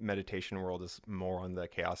my meditation world is more on the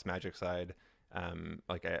chaos magic side.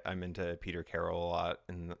 Like I'm into Peter Carroll a lot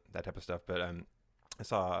and that type of stuff, but I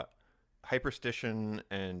saw hyperstition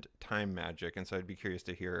and time magic, and so I'd be curious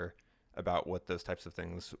to hear about what those types of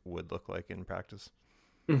things would look like in practice.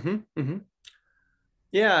 Mm-hmm, mm-hmm.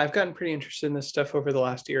 Yeah, I've gotten pretty interested in this stuff over the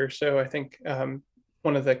last year or so. I think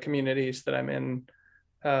one of the communities that I'm in,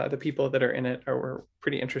 the people that are in it were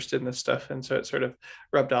pretty interested in this stuff, and so it sort of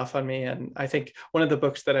rubbed off on me. And I think one of the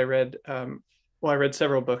books that I read, well, I read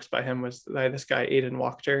several books by him, was by this guy Aidan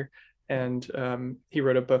Wachter, and he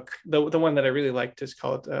wrote a book. The one that I really liked is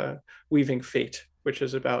called Weaving Fate, which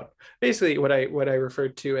is about basically what I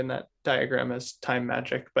referred to in that diagram as time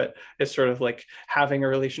magic, but it's sort of like having a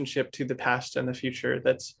relationship to the past and the future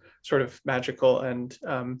that's sort of magical. And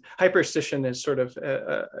hyperstition is sort of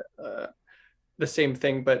the same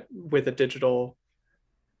thing, but with a digital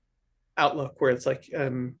outlook, where it's like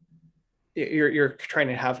you're trying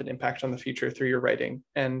to have an impact on the future through your writing,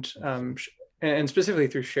 Interesting. and specifically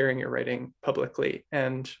through sharing your writing publicly.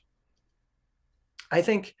 And I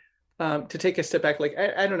think to take a step back, like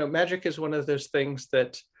I don't know, magic is one of those things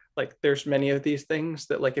that like there's many of these things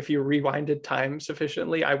that like if you rewinded time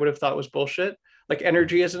sufficiently, I would have thought was bullshit. Like Mhm.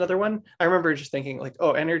 energy is another one. I remember just thinking like,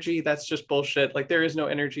 oh, energy, that's just bullshit. Like there is no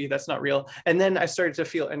energy, that's not real. And then I started to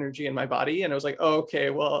feel energy in my body, and I was like, oh, okay,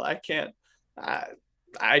 well, I can't. I,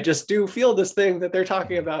 I just do feel this thing that they're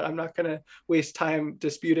talking Mhm. about. I'm not going to waste time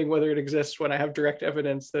disputing whether it exists when I have direct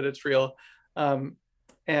evidence that it's real.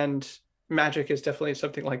 And magic is definitely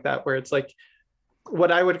something like that, where it's like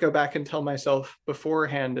what I would go back and tell myself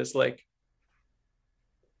beforehand is like,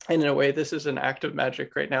 and in a way, this is an act of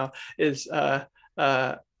magic right now, is uh,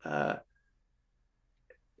 uh,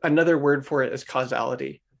 another word for it is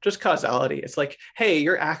causality. Just causality. It's like, hey,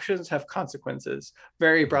 your actions have consequences,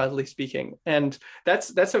 very Mhm. broadly speaking. And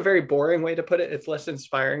that's a very boring way to put it. It's less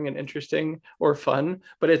inspiring and interesting or fun,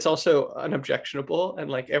 but it's also unobjectionable, and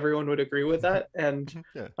like everyone would agree with that. And Mhm.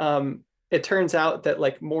 Yeah. it turns out that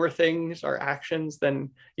like more things are actions than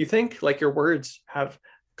you think. Like your words have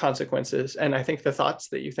consequences, and I think the thoughts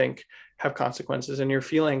that you think have consequences, and your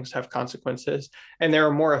feelings have consequences, and there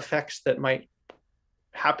are more effects that might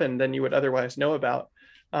happen than you would otherwise know about.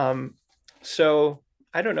 Um, so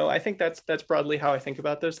I don't know. I think that's broadly how I think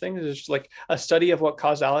about those things. Is just like a study of what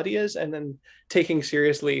causality is, and then taking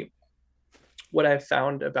seriously what I've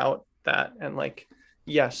found about that. And like,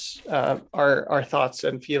 yes, our thoughts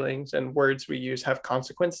and feelings and words we use have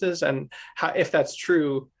consequences. And how, if that's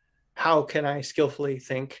true, how can I skillfully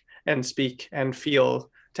think and speak and feel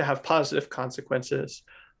to have positive consequences?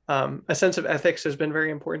 A sense of ethics has been very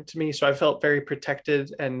important to me. So I felt very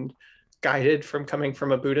protected and guided from coming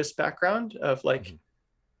from a Buddhist background of like, Mhm.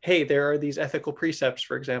 hey, there are these ethical precepts,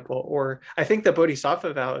 for example, or I think the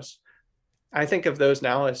Bodhisattva vows, I think of those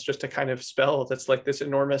now as just a kind of spell that's like this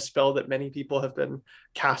enormous spell that many people have been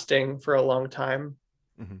casting for a long time,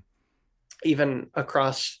 Mhm. even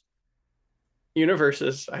across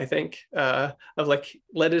universes. I think of like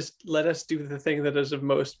let us do the thing that is of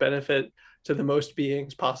most benefit to the most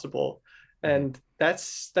beings possible, Mhm. and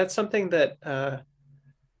that's something that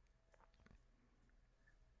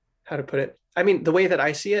how to put it. I mean, the way that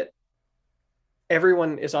I see it,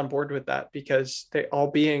 everyone is on board with that because they all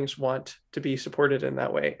beings want to be supported in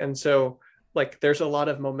that way, and so like there's a lot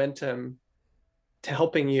of momentum to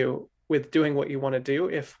helping you with doing what you want to do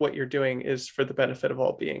if what you're doing is for the benefit of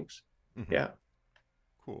all beings. Mhm. Yeah.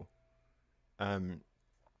 Cool. Um,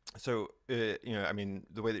 so I mean,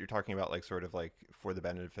 the way that you're talking about like sort of like for the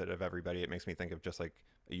benefit of everybody, it makes me think of just like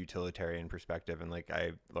a utilitarian perspective, and like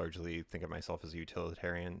I largely think of myself as a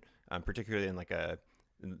utilitarian, particularly in like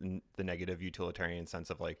the negative utilitarian sense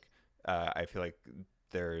of like I feel like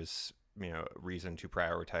there's reason to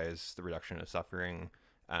prioritize the reduction of suffering,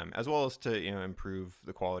 as well as to improve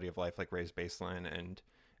the quality of life, like raise baseline, and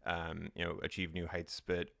achieve new heights,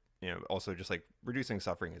 but also just like reducing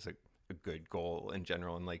suffering is a good goal in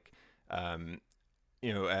general. And like, um,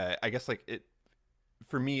 I guess like it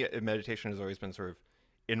for me, meditation has always been sort of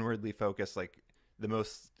inwardly focused. Like the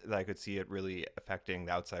most that I could see it really affecting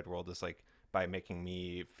the outside world is like by making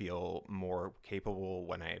me feel more capable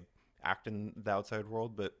when I act in the outside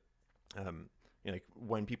world. But like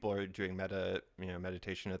when people are doing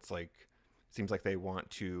meditation, it's like seems like they want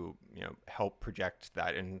to help project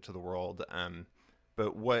that into the world.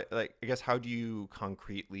 But what like I guess how do you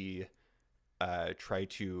concretely try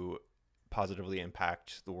to positively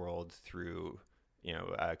impact the world through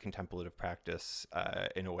contemplative practice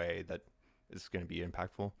in a way that is going to be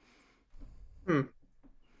impactful? Hmm.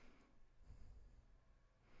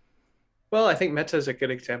 Well, I think metta is a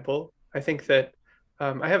good example. I think that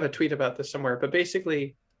I have a tweet about this somewhere, but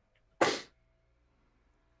basically,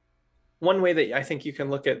 one way that I think you can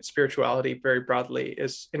look at spirituality very broadly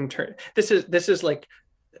is in turn. This is like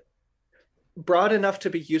broad enough to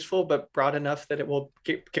be useful, but broad enough that it will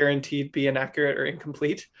guaranteed be inaccurate or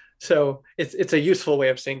incomplete. So it's a useful way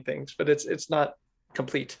of saying things, but it's not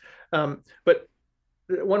complete. But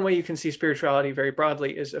one way you can see spirituality very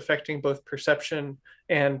broadly is affecting both perception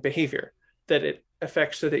and behavior, that it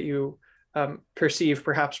affects so that you perceive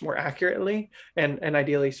perhaps more accurately and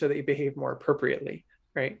ideally so that you behave more appropriately,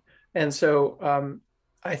 right? And so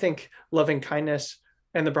I think loving kindness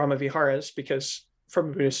and the Brahma Viharas, because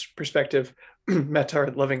from a Buddhist perspective, metta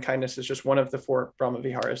or loving kindness is just one of the four Brahma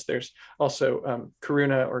Viharas. There's also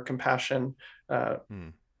karuna or compassion, Hmm.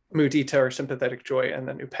 mudita or sympathetic joy, and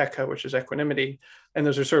then upekkha, which is equanimity. And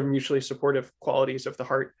those are sort of mutually supportive qualities of the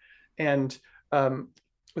heart. And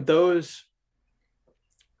those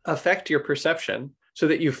affect your perception so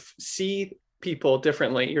that you see people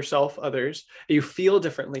differently, yourself, others, you feel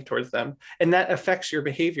differently towards them, and that affects your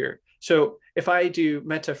behavior. So if I do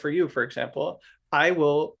metta for you, for example, I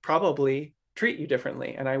will probably treat you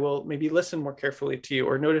differently, and I will maybe listen more carefully to you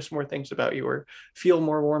or notice more things about you or feel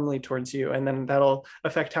more warmly towards you, and then that'll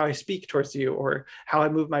affect how I speak towards you or how I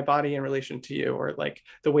move my body in relation to you, or like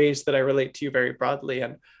the ways that I relate to you very broadly.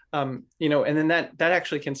 And and then that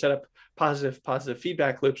actually can set up positive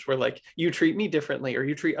feedback loops where like you treat me differently or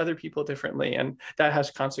you treat other people differently, and that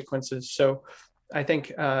has consequences. So I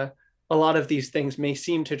think a lot of these things may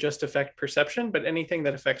seem to just affect perception, but anything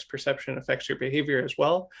that affects perception affects your behavior as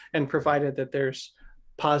well. And provided that there's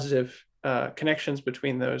positive connections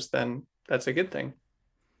between those, then that's a good thing.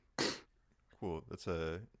 Cool. That's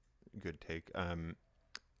a good take.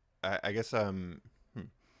 I guess hmm.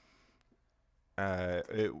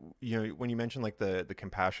 It, when you mentioned like the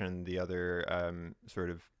compassion, the other sort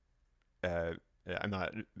of uh, I'm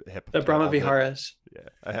not hip The to Brahma all the Viharas. yeah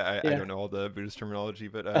I Yeah. don't know all the Buddhist terminology,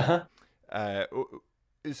 but Uh-huh. uh,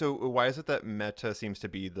 so why is it that metta seems to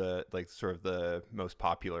be the like sort of the most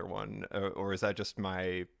popular one, or is that just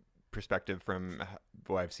my perspective from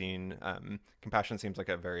what I've seen? Compassion seems like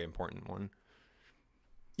a very important one.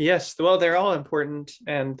 Yes, well, they're all important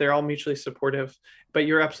and they're all mutually supportive. But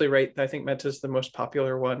you're absolutely right. I think metta is the most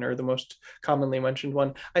popular one or the most commonly mentioned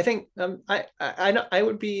one. I think I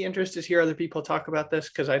would be interested to hear other people talk about this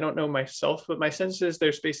because I don't know myself, but my sense is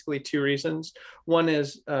there's basically two reasons. One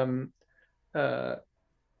is uh, how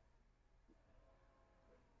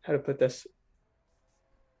to put this.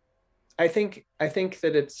 I think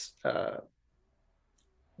that it's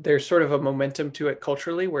there's sort of a momentum to it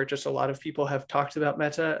culturally where just a lot of people have talked about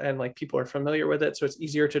metta and like people are familiar with it, so it's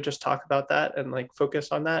easier to just talk about that and like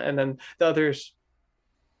focus on that, and then the others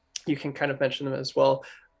you can kind of mention them as well.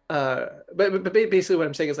 But basically what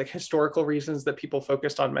I'm saying is like historical reasons that people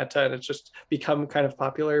focused on metta and it's just become kind of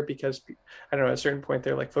popular because I don't know, at a certain point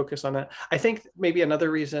they're like focused on that. I think maybe another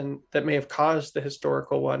reason that may have caused the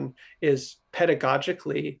historical one is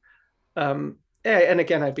pedagogically. And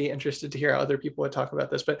again, I'd be interested to hear how other people would talk about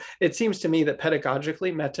this, but it seems to me that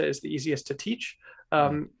pedagogically, metta is the easiest to teach.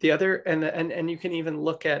 Hmm. The other, and you can even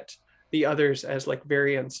look at the others as like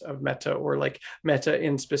variants of metta or like metta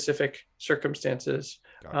in specific circumstances.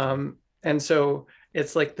 Gotcha. And so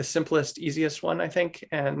it's like the simplest, easiest one, I think,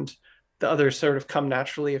 and the others sort of come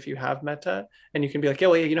naturally if you have metta, and you can be like, yeah,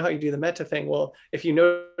 well, you know how you do the metta thing. Well, if you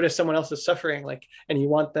notice someone else is suffering, like, and you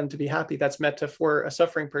want them to be happy, that's metta. For a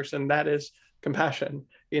suffering person, that is compassion,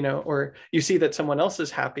 or you see that someone else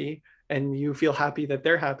is happy and you feel happy that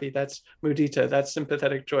they're happy, that's mudita, that's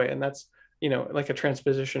sympathetic joy, and that's like a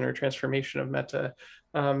transposition or transformation of metta.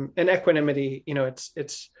 And equanimity,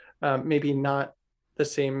 it's maybe not the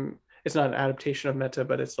same, it's not an adaptation of metta,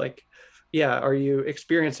 but it's like, yeah, are you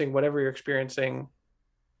experiencing whatever you're experiencing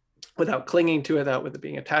without clinging to it, without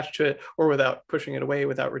being attached to it, or without pushing it away,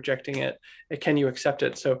 without rejecting it. Can you accept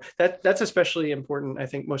it? So that's especially important, I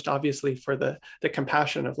think, most obviously for the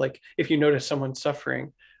compassion of like, if you notice someone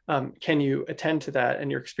suffering, can you attend to that and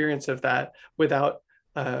your experience of that without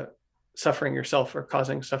suffering yourself or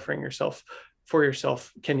causing suffering yourself for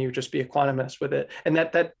yourself? Can you just be equanimous with it? And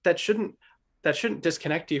that shouldn't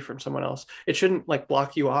disconnect you from someone else. It shouldn't like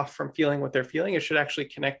block you off from feeling what they're feeling. It should actually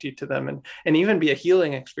connect you to them and even be a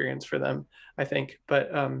healing experience for them, I think.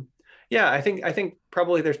 But yeah, I think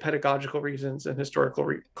probably there's pedagogical reasons and historical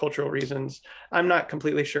cultural reasons. I'm not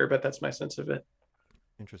completely sure, but that's my sense of it.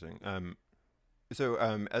 Interesting.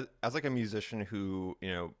 As like a musician who,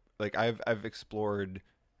 like I've explored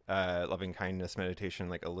loving kindness meditation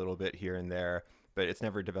like a little bit here and there, but it's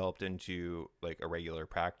never developed into like a regular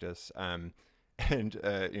practice. And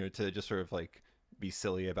to just sort of like be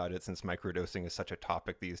silly about it, since microdosing is such a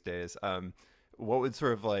topic these days. What would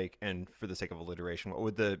sort of like, and for the sake of alliteration, what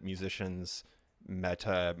would the musician's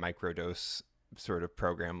meta microdose sort of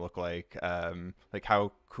program look like? Like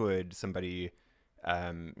how could somebody,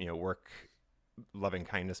 work loving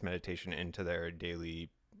kindness meditation into their daily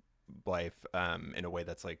life in a way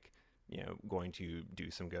that's like, going to do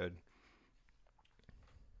some good?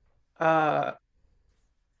 Uh,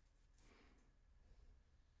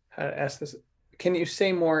 how to ask this? Can you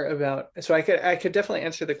say more about? So I could definitely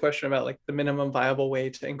answer the question about like the minimum viable way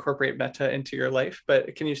to incorporate meta into your life,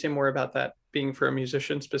 but can you say more about that being for a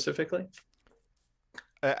musician specifically?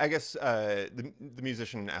 I guess the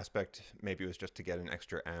musician aspect maybe was just to get an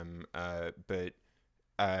extra M, but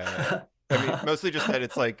I mean mostly just that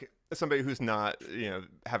it's like somebody who's not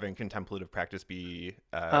having contemplative practice be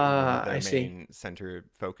one of I their see. main center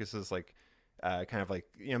focuses, like kind of like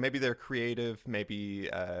maybe they're creative, maybe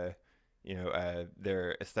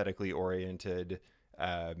they're aesthetically oriented,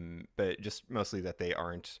 but just mostly that they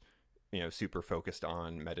aren't super focused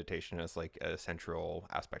on meditation as like a central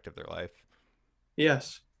aspect of their life.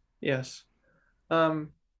 Yes. Yes. Um,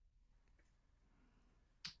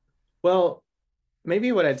 well,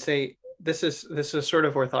 maybe what I'd say, this is sort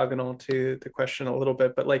of orthogonal to the question a little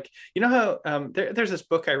bit, but like how there's this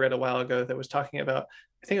book I read a while ago that was talking about,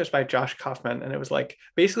 I think it was by Josh Kaufman, and it was like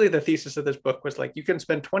basically the thesis of this book was like you can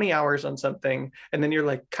spend 20 hours on something and then you're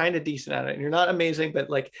like kind of decent at it, and you're not amazing, but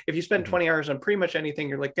like if you spend Hmm. 20 hours on pretty much anything,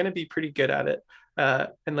 you're like going to be pretty good at it,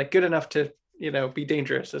 and like good enough to be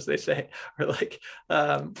dangerous, as they say, or like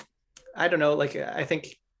um, I don't know, like I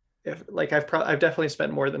think if like I've definitely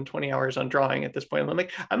spent more than 20 hours on drawing at this point.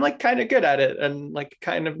 I'm like kind of good at it and like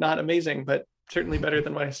kind of not amazing, but certainly better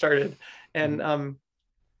than when I started. And Hmm.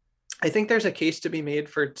 I think there's a case to be made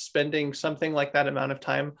for spending something like that amount of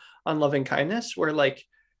time on loving kindness, where like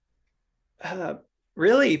uh,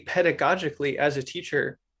 really pedagogically as a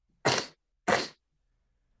teacher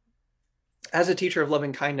of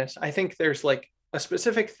loving kindness, I think there's like a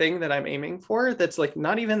specific thing that I'm aiming for that's like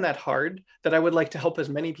not even that hard, that I would like to help as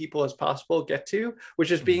many people as possible get to,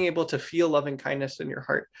 which is Hmm. being able to feel loving kindness in your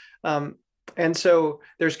heart. Um, and so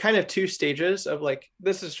there's kind of two stages of like,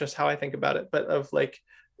 this is just how I think about it, but of like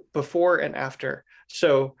before and after.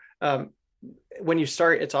 So when you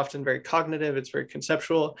start, it's often very cognitive, it's very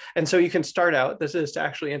conceptual. And so you can start out, this is to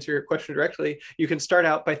actually answer your question directly, you can start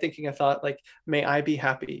out by thinking a thought like, may I be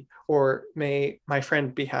happy, or may my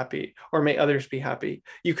friend be happy, or may others be happy.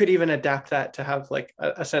 You could even adapt that to have like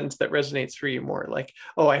a sentence that resonates for you more, like,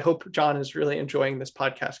 oh, I hope John is really enjoying this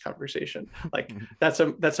podcast conversation. Like that's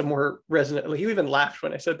a more resonant, like you even laughed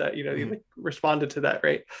when I said that, you Hmm. like responded to that,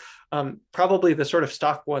 right? Probably the sort of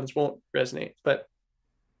stock ones won't resonate, but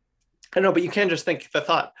I know, but you can just think the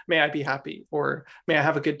thought, may I be happy, or may I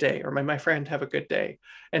have a good day, or may my friend have a good day,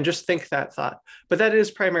 and just think that thought. But that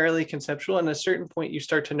is primarily conceptual. And at a certain point, you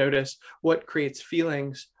start to notice what creates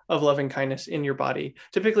feelings of loving kindness in your body,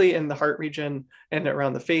 typically in the heart region and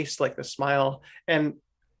around the face, like the smile. And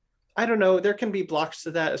I don't know, there can be blocks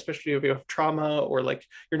to that, especially if you have trauma or like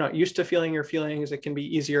you're not used to feeling your feelings. It can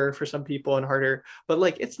be easier for some people and harder, but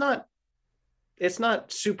like it's not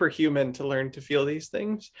superhuman to learn to feel these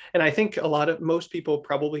things. And I think most people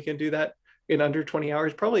probably can do that in under 20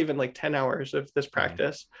 hours, probably even like 10 hours of this Hmm.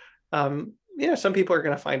 practice. Some people are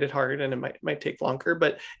going to find it hard and it might take longer,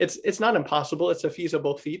 but it's not impossible. It's a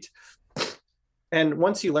feasible feat. And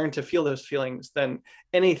once you learn to feel those feelings, then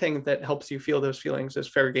anything that helps you feel those feelings is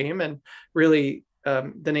fair game. And really,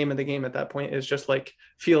 the name of the game at that point is just like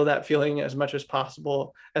feel that feeling as much as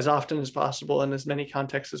possible, as often as possible, in as many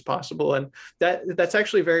contexts as possible. And that's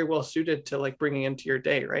actually very well suited to like bringing into your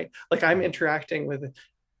day, right? Like I'm Hmm. interacting with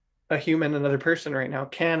a human, another person right now.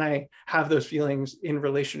 Can I have those feelings in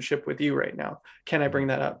relationship with you right now? Can I Hmm. bring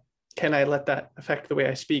that up? can I let that affect the way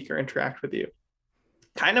I speak or interact with you?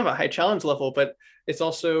 Kind of a high challenge level, but it's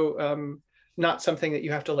also not something that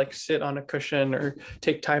you have to like sit on a cushion or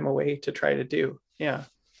take time away to try to do. Yeah.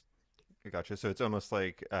 I gotcha. So it's almost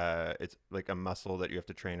like it's like a muscle that you have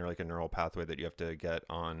to train, or like a neural pathway that you have to get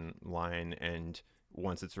online. And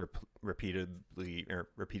once it's repeatedly,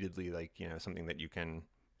 like something that you can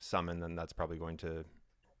summon, then that's probably going to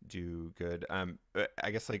do good. But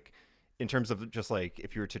I guess like in terms of just like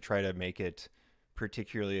if you were to try to make it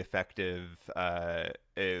particularly effective,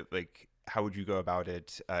 like how would you go about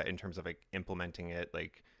it in terms of like implementing it?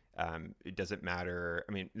 Like, it doesn't matter.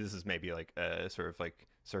 I mean, this is maybe like a sort of like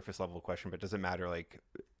surface level question, but does it matter like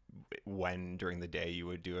when during the day you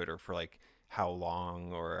would do it, or for like how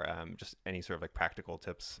long, or just any sort of like practical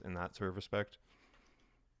tips in that sort of respect?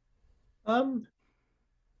 Um,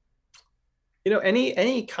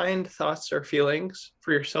 any kind thoughts or feelings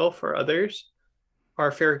for yourself or others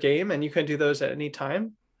are fair game, and you can do those at any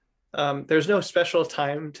time. There's no special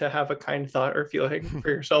time to have a kind thought or feeling for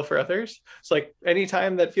yourself or others. It's like any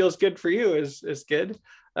time that feels good for you is good.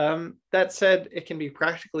 That said, it can be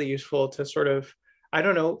practically useful to sort of, I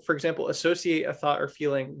don't know, for example, associate a thought or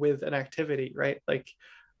feeling with an activity, right? Like,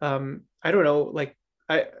 I don't know, like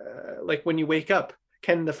when you wake up,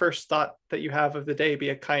 can the first thought that you have of the day be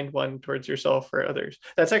a kind one towards yourself or others?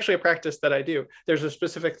 That's actually a practice that I do. There's a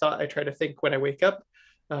specific thought I try to think when I wake up,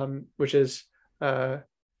 which is, uh,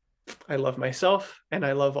 I love myself and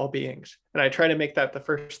I love all beings. And I try to make that the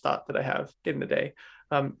first thought that I have in the day.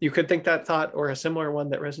 You could think that thought or a similar one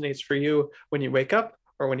that resonates for you when you wake up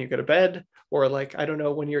or when you go to bed, or like, I don't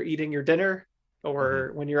know, when you're eating your dinner Mm-hmm.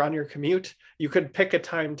 or when you're on your commute. You could pick a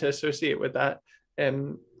time to associate with that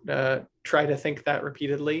and try to think that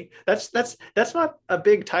repeatedly. That's not a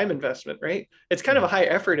big time investment, right? It's kind of Mm-hmm. a high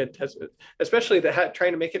effort investment, especially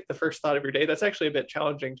trying to make it the first thought of your day. That's actually a bit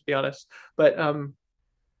challenging, to be honest.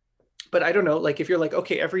 But I don't know, like if you're like,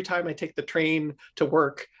 okay, every time I take the train to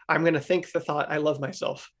work, I'm going to think the thought, I love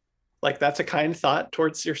myself. Like that's a kind thought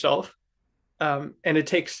towards yourself. And it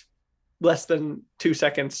takes less than 2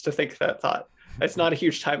 seconds to think that thought. It's not a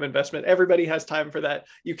huge time investment. Everybody has time for that.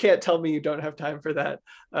 You can't tell me you don't have time for that.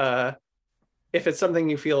 Uh, if it's something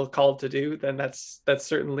you feel called to do, then that's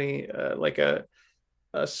certainly like a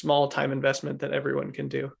small time investment that everyone can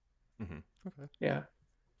do. Mm-hmm. Okay. Yeah.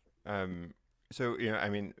 Um, so I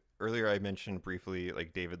mean, earlier I mentioned briefly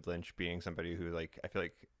like David Lynch being somebody who like I feel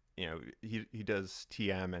like he does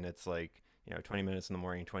TM, and it's like 20 minutes in the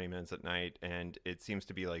morning, 20 minutes at night, and it seems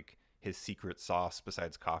to be like his secret sauce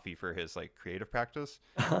besides coffee for his like creative practice.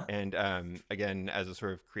 And again, as a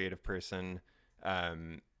sort of creative person,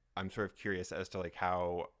 um, I'm sort of curious as to like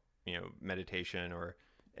how meditation or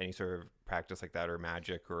any sort of practice like that, or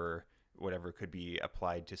magic or whatever, could be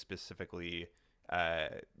applied to specifically uh,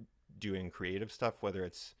 doing creative stuff, whether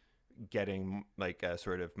it's getting like a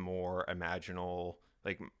sort of more imaginal,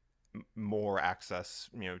 like more access,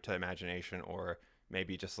 to imagination, or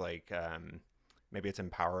maybe just like maybe it's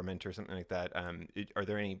empowerment or something like that. Are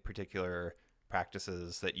there any particular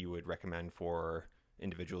practices that you would recommend for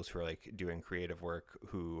individuals who are like doing creative work,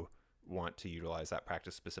 who want to utilize that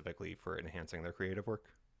practice specifically for enhancing their creative work?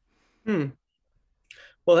 Hmm.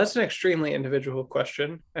 Well, that's an extremely individual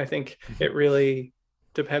question. I think it really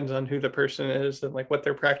depends on who the person is and like what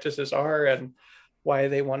their practices are and why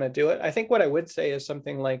they want to do it. I think what I would say is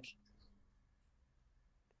something like,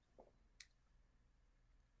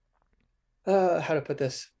 how to put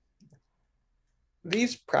this?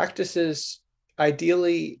 These practices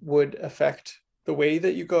ideally would affect the way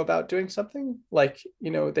that you go about doing something. Like,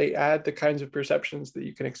 they add the kinds of perceptions that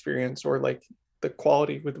you can experience, or like the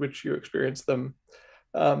quality with which you experience them.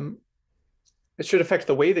 Um, it should affect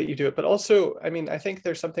the way that you do it, but also, I mean, I think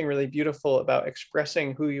there's something really beautiful about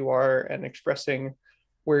expressing who you are and expressing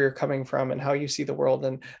where you're coming from and how you see the world.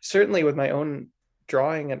 And certainly with my own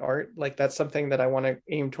drawing and art, like that's something that I want to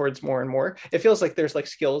aim towards more and more. It feels like there's like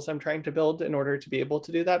skills I'm trying to build in order to be able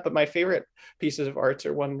to do that. But my favorite pieces of arts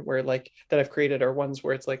are one where like that I've created are ones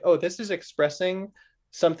where it's like, oh, this is expressing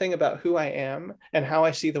something about who I am and how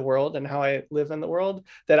I see the world and how I live in the world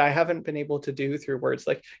that I haven't been able to do through words.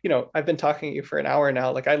 Like, I've been talking to you for an hour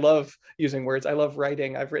now. Like I love using words. I love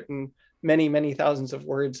writing. I've written many, many thousands of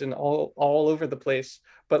words and all over the place.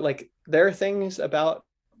 But like there are things about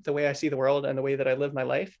the way I see the world and the way that I live my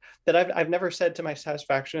life that I've never said to my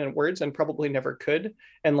satisfaction in words and probably never could.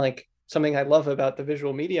 And like something I love about the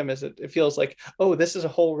visual medium is it feels like, oh, this is a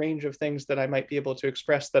whole range of things that I might be able to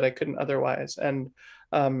express that I couldn't otherwise. And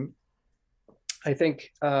I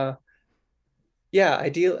think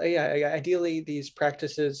Ideally these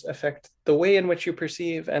practices affect the way in which you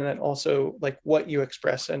perceive, and then also like what you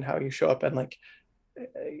express and how you show up, and like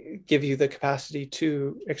give you the capacity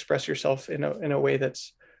to express yourself in a way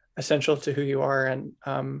that's essential to who you are. And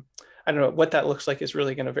I don't know what that looks like is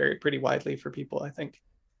really going to vary pretty widely for people, I think.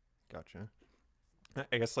 Gotcha.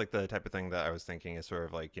 I guess like the type of thing that I was thinking is sort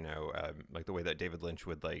of like like the way that David Lynch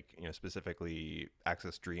would like specifically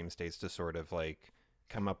access dream states to sort of like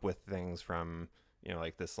come up with things from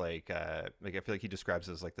like this like I feel like he describes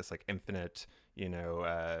it as like this like infinite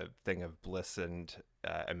thing of bliss and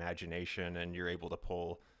imagination, and you're able to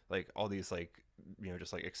pull like all these like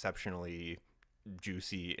just like exceptionally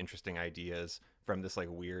juicy interesting ideas from this like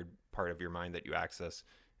weird part of your mind that you access.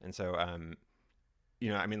 And so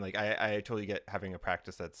I mean, like I totally get having a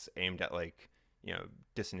practice that's aimed at like,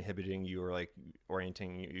 disinhibiting you or like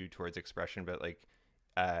orienting you towards expression. But like,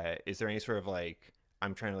 is there any sort of like,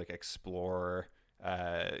 I'm trying to like explore,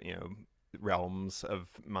 you know, realms of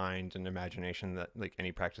mind and imagination, that like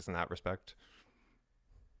any practice in that respect?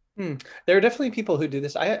 Hmm. There are definitely people who do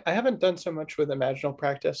this. I haven't done so much with imaginal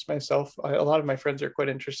practice myself. A lot of my friends are quite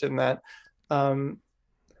interested in that. Um,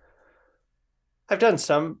 I've done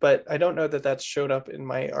some, but I don't know that that's showed up in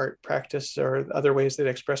my art practice or other ways that I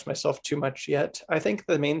express myself too much yet. I think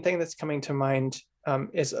the main thing that's coming to mind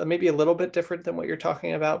is maybe a little bit different than what you're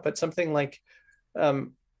talking about, but something like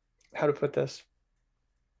um, how to put this?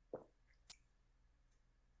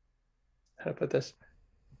 How to put this?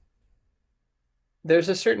 There's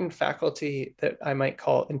a certain faculty that I might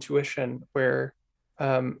call intuition, where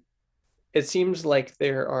um, it seems like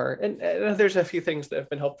there are, and there's a few things that have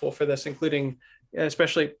been helpful for this, including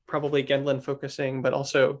especially probably Gendlin focusing, but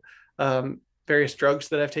also various drugs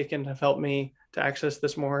that I've taken have helped me to access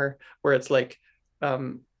this more, where it's like,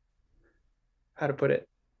 um, how to put it?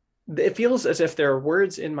 It feels as if there are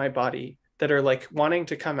words in my body that are like wanting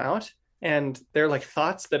to come out, and they're like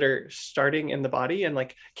thoughts that are starting in the body, and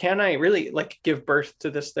like can I really like give birth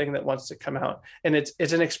to this thing that wants to come out? And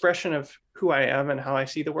it's an expression of who I am and how I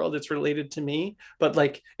see the world. It's related to me, but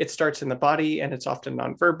like it starts in the body, and it's often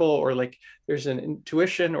nonverbal, or like there's an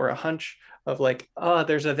intuition or a hunch of like, oh,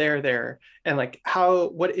 there's a there, and like how,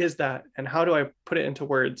 what is that, and how do I put it into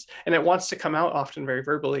words? And it wants to come out often very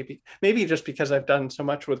verbally, maybe just because I've done so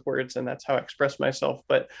much with words and that's how I express myself.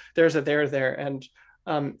 But there's a there, and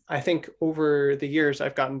I think over the years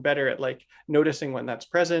I've gotten better at like noticing when that's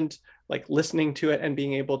present, like listening to it and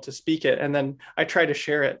being able to speak it, and then I try to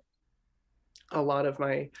share it. A lot of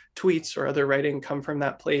my tweets or other writing come from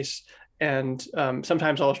that place. And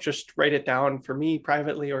sometimes I'll just write it down for me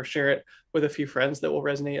privately or share it with a few friends that will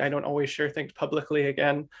resonate. I don't always share things publicly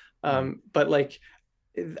again. Mm. But like,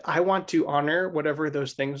 I want to honor whatever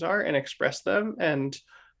those things are and express them. And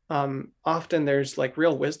often there's like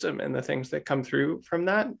real wisdom in the things that come through from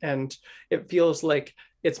that. And it feels like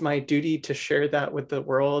it's my duty to share that with the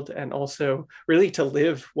world, and also really to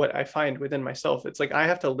live what I find within myself. It's like I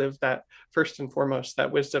have to live that first and foremost,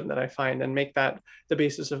 that wisdom that I find, and make that the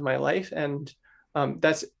basis of my life. And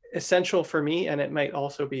that's essential for me, and it might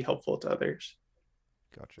also be helpful to others.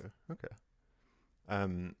 Gotcha. Okay.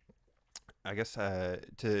 Um, I guess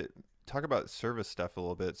to talk about service stuff a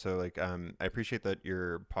little bit. So like I appreciate that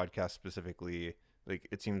your podcast specifically, like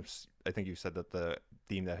it seems, I think you said that the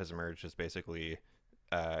theme that has emerged is basically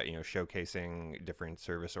showcasing different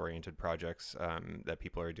service oriented projects that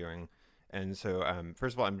people are doing. And so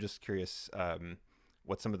first of all, I'm just curious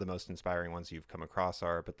what some of the most inspiring ones you've come across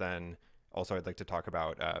are, but then also I'd like to talk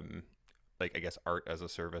about like I guess art as a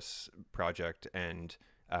service project, and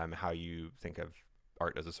how you think of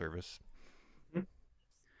art as a service.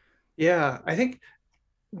 Yeah, I think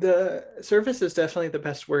the service is definitely the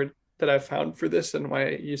best word that I've found for this, and why I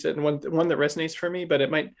use it, and one that resonates for me, but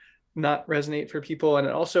it might not resonate for people, and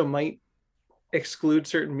it also might exclude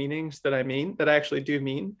certain meanings that I actually do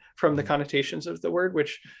mean from the Mhm. connotations of the word,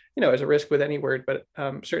 which is a risk with any word, but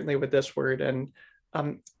certainly with this word. And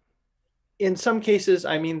um, in some cases,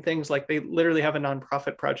 I mean things like they literally have a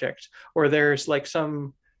nonprofit project, or there's like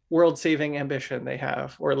some world saving ambition they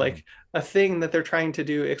have, or Mhm. like a thing that they're trying to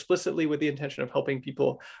do explicitly with the intention of helping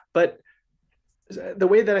people. But the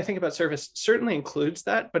way that I think about service certainly includes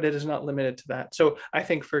that, but it is not limited to that. So I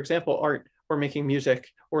think, for example, art or making music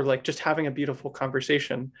or like just having a beautiful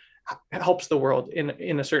conversation helps the world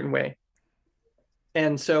in a certain way.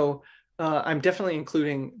 And so I'm definitely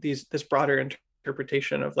including this broader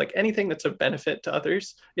interpretation of like anything that's of benefit to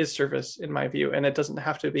others is service in my view, and it doesn't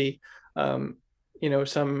have to be um,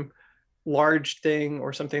 some large thing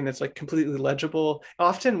or something that's like completely legible.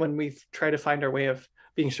 Often when we try to find our way of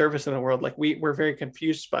being service in the world. Like we're very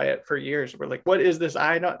confused by it for years. We're like, what is this?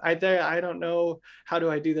 I don't know. How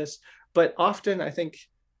do I do this? But often I think,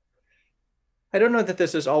 I don't know that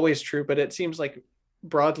this is always true, but it seems like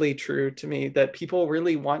broadly true to me that people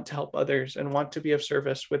really want to help others and want to be of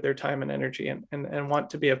service with their time and energy, and want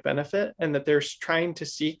to be of benefit, and that they're trying to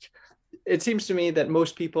seek, it seems to me that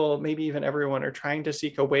most people, maybe even everyone, are trying to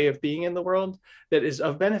seek a way of being in the world that is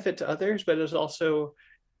of benefit to others, but is also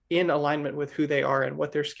in alignment with who they are and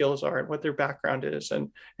what their skills are and what their background is,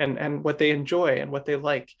 and what they enjoy and what they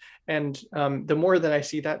like. And the more that I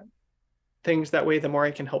see that things that way, the more I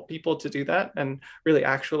can help people to do that and really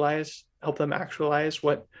help them actualize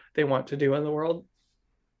what they want to do in the world,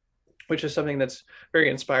 which is something that's very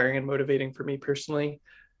inspiring and motivating for me personally.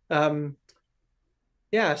 Um,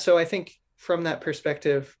 yeah, so I think from that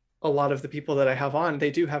perspective, a lot of the people that I have on,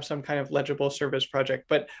 they do have some kind of legible service project,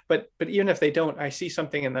 but even if they don't, I see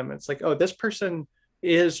something in them. It's like, oh, this person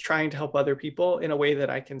is trying to help other people in a way that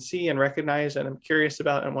I can see and recognize and I'm curious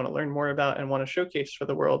about and want to learn more about and want to showcase for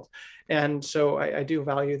the world. And so I do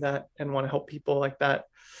value that and want to help people like that.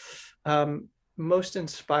 Most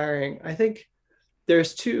inspiring, I think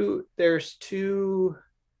there's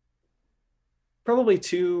probably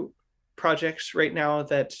two projects right now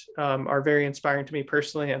that are very inspiring to me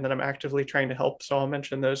personally and that I'm actively trying to help. So I'll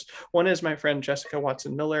mention those. One is my friend Jessica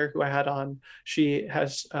Watson Miller, who I had on. She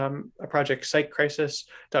has a project,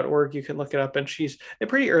 psychcrisis.org. You can look it up. And she's in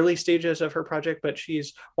pretty early stages of her project, but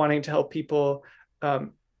she's wanting to help people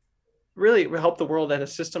really help the world at a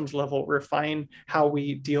systems level refine how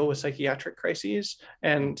we deal with psychiatric crises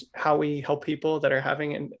and how we help people that are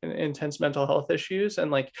having intense mental health issues.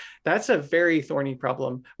 And like, that's a very thorny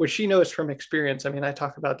problem, which she knows from experience. I mean, I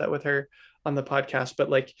talk about that with her on the podcast, but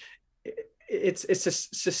like, it's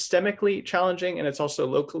systemically challenging, and it's also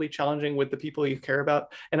locally challenging with the people you care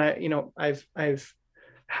about. And I've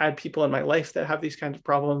had people in my life that have these kinds of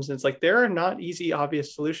problems. And it's like, there are not easy,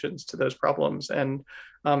 obvious solutions to those problems. And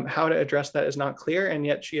how to address that is not clear. And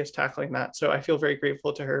yet she is tackling that. So I feel very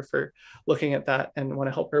grateful to her for looking at that and want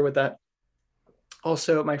to help her with that.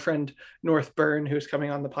 Also, my friend North Byrne, who's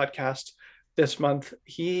coming on the podcast this month,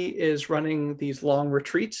 he is running these long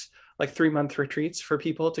retreats, like 3-month retreats for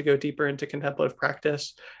people to go deeper into contemplative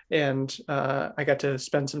practice. And I got to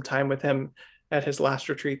spend some time with him at his last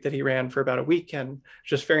retreat that he ran for about a week, and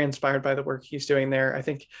just very inspired by the work he's doing there. I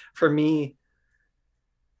think for me,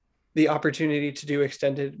 the opportunity to do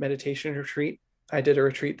extended meditation retreat, I did a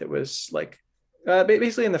retreat that was like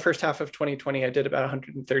basically in the first half of 2020, I did about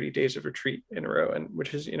 130 days of retreat in a row, and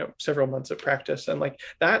which is, several months of practice. And like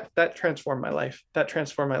that transformed my life. That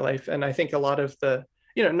transformed my life. And I think a lot of the,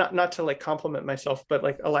 not to like compliment myself, but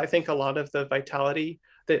like I think a lot of the vitality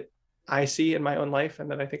that I see in my own life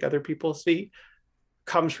and that I think other people see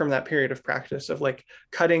comes from that period of practice of like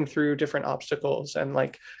cutting through different obstacles and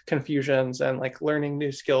like confusions and like learning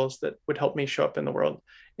new skills that would help me show up in the world.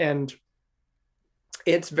 And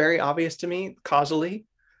it's very obvious to me causally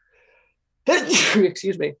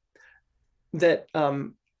excuse me, that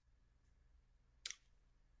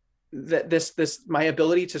that this my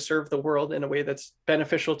ability to serve the world in a way that's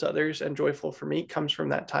beneficial to others and joyful for me comes from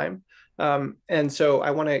that time. And so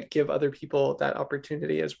I want to give other people that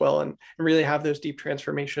opportunity as well, and really have those deep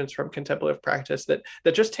transformations from contemplative practice that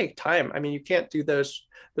just take time. I mean, you can't do those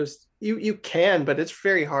you can, but it's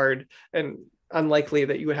very hard and unlikely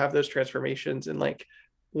that you would have those transformations in like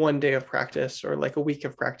one day of practice or like a week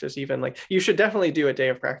of practice. Even like, you should definitely do a day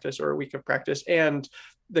of practice or a week of practice, and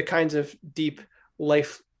the kinds of deep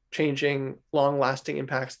life changing, long lasting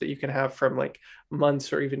impacts that you can have from like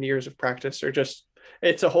months or even years of practice are just,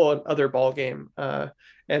 it's a whole other ball game.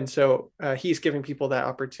 And so he's giving people that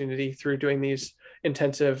opportunity through doing these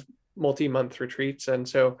intensive multi-month retreats. And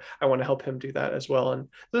so I want to help him do that as well. And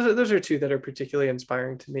those are two that are particularly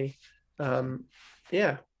inspiring to me.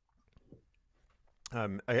 Yeah.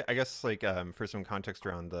 I guess like for some context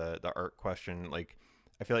around the art question, like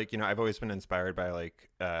I feel like, I've always been inspired by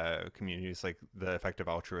like communities like the Effective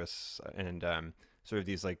Altruists and sort of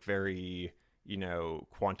these like very,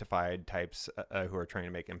 quantified types who are trying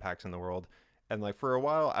to make impacts in the world. And like for a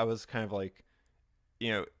while I was kind of like,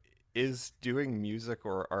 you know, is doing music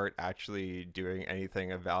or art actually doing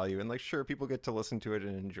anything of value? And like, sure, people get to listen to it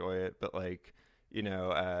and enjoy it, but like, you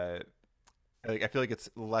know, like I feel like it's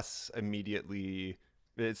less obvious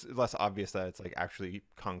that it's like actually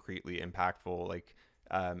concretely impactful. Like,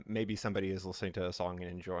 maybe somebody is listening to a song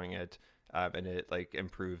and enjoying it, and it like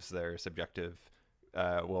improves their subjective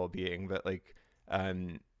well-being. But like,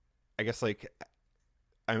 I guess like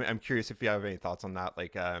I'm curious if you have any thoughts on that.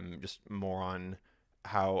 Like, just more on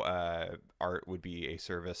how art would be a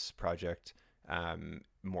service project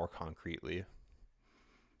more concretely.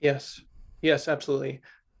 Yes. Yes, absolutely.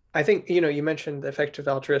 I think, you mentioned the effective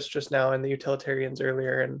altruists just now and the utilitarians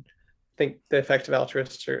earlier, and I think the effective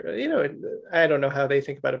altruists are, I don't know how they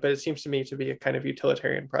think about it, but it seems to me to be a kind of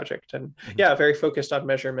utilitarian project, and Hmm. yeah, very focused on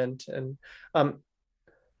measurement. And um,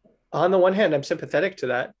 on the one hand, I'm sympathetic to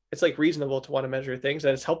that. It's like reasonable to want to measure things,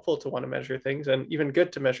 and it's helpful to want to measure things, and even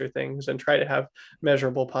good to measure things and try to have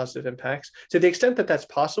measurable positive impacts. To the extent that that's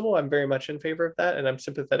possible, I'm very much in favor of that, and I'm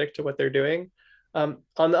sympathetic to what they're doing. On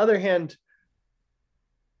the other hand,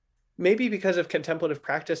 maybe because of contemplative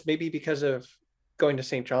practice, maybe because of going to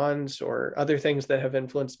St. John's or other things that have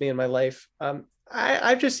influenced me in my life,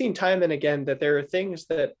 I've just seen time and again that there are things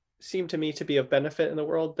that seem to me to be of benefit in the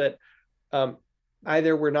world that um,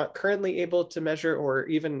 either we're not currently able to measure or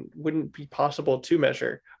even wouldn't be possible to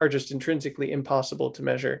measure, are just intrinsically impossible to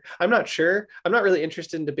measure. I'm not sure. I'm not really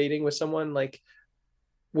interested in debating with someone like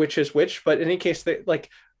which is which, but in any case, that like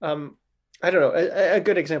I don't know. A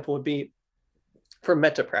good example would be for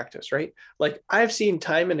meta practice, right? Like I've seen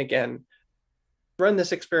time and again run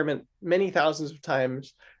this experiment many thousands of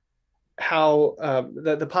times how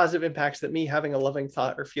the positive impacts that me having a loving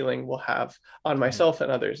thought or feeling will have on Hmm. myself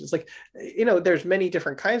and others. It's like, there's many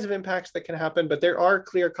different kinds of impacts that can happen, but there are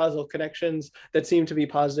clear causal connections that seem to be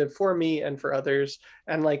positive for me and for others.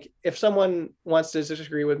 And like, if someone wants to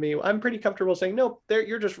disagree with me, I'm pretty comfortable saying, no,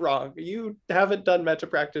 you're just wrong. You haven't done meta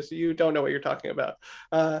practice. You don't know what you're talking about.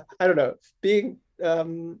 I don't know. Being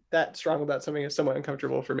that strong about something is somewhat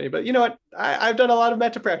uncomfortable for me. But you know what? I've done a lot of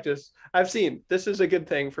meta practice. I've seen this is a good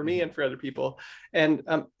thing for me Hmm. and for other people. And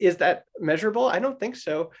is that measurable? I don't think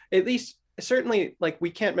so. At least, certainly, like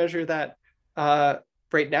we can't measure that uh,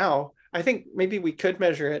 right now. I think maybe we could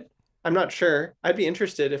measure it. I'm not sure. I'd be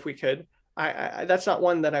interested if we could. That's not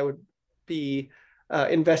one that I would be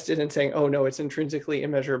invested in saying, oh no, it's intrinsically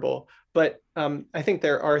immeasurable. But I think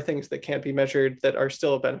there are things that can't be measured that are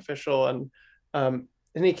still beneficial. And in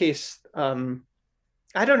any case,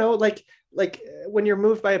 I don't know, like when you're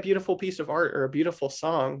moved by a beautiful piece of art or a beautiful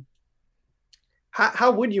song,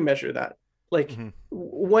 how would you measure that? Like Hmm.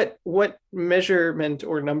 what measurement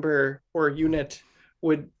or number or unit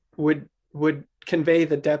would would convey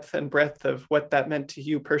the depth and breadth of what that meant to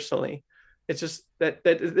you personally? It's just that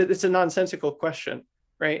it's a nonsensical question,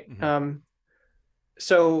 right? Hmm.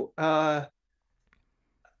 So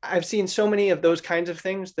I've seen so many of those kinds of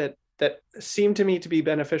things that seem to me to be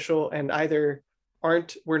beneficial and either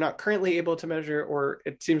we're not currently able to measure, or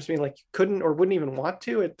it seems to me like you couldn't or wouldn't even want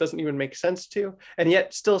to. It doesn't even make sense to, and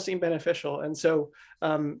yet still seem beneficial. And so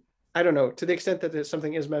I don't know, to the extent that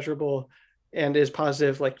something is measurable and is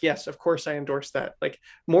positive, like yes, of course I endorse that. Like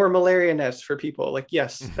more malaria nets for people, like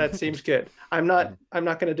yes, that seems good. I'm not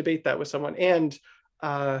going to debate that with someone. And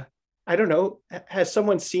uh I don't know, has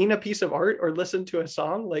someone seen a piece of art or listened to a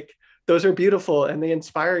song? Like those are beautiful and they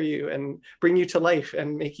inspire you and bring you to life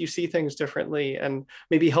and make you see things differently and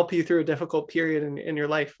maybe help you through a difficult period in your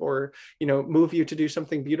life, or move you to do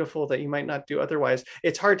something beautiful that you might not do otherwise.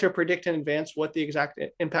 It's hard to predict in advance what the exact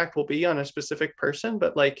impact will be on a specific person,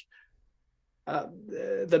 but like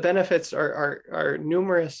the benefits are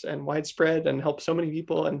numerous and widespread and help so many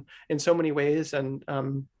people and in so many ways. And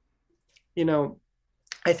you know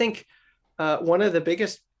I think one of the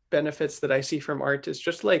biggest benefits that I see from art is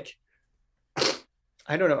just like,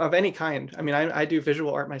 I don't know, of any kind. I mean, I do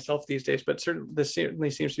visual art myself these days, but this certainly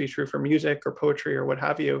seems to be true for music or poetry or what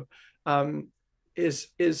have you. Um, is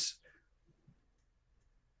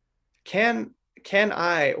can can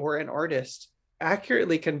I or an artist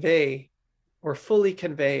accurately convey or fully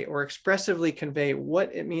convey or expressively convey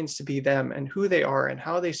what it means to be them and who they are and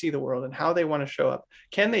how they see the world and how they want to show up?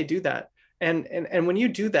 Can they do that? And when you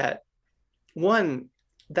do that, one,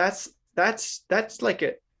 that's like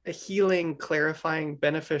a healing, clarifying,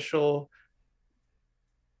 beneficial,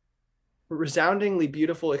 resoundingly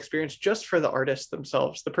beautiful experience just for the artist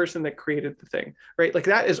themselves, the person that created the thing, right? Like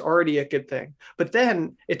that is already a good thing. But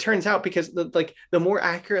then it turns out, because the more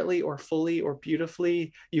accurately or fully or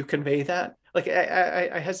beautifully you convey that, like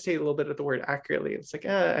I hesitate a little bit at the word accurately. It's like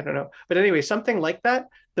I don't know, but anyway, something like that.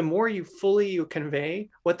 The more you convey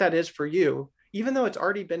what that is for you, even though it's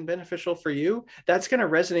already been beneficial for you, that's going to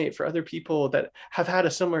resonate for other people that have had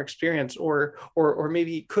a similar experience, or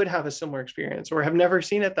maybe could have a similar experience or have never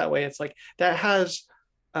seen it that way. It's like that has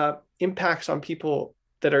impacts on people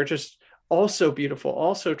that are just also beautiful,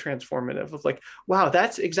 also transformative, of like, wow,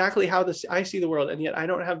 that's exactly how this I see the world, and yet I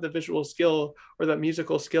don't have the visual skill or the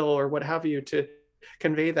musical skill or what have you to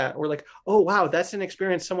convey that. Or like, oh wow, that's an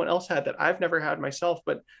experience someone else had that I've never had myself,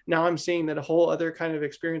 but now I'm seeing that a whole other kind of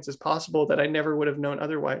experience is possible that I never would have known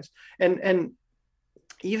otherwise. And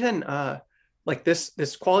even like this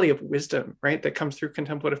quality of wisdom, right, that comes through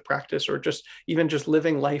contemplative practice, or just even just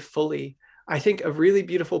living life fully. I think a really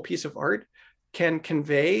beautiful piece of art can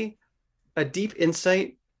convey a deep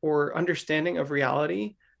insight or understanding of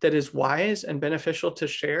reality that is wise and beneficial to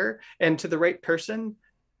share. And to the right person,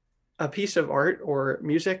 a piece of art or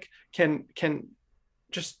music can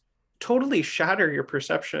just totally shatter your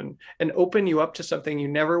perception and open you up to something you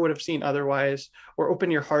never would have seen otherwise, or open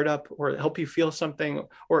your heart up, or help you feel something,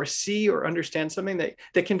 or see or understand something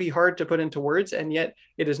that can be hard to put into words, and yet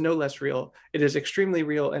it is no less real. It is extremely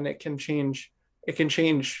real, and it can change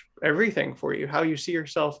everything for you: how you see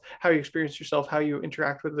yourself, how you experience yourself, how you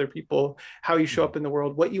interact with other people, how you show Mhm. up in the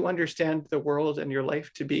world, what you understand the world and your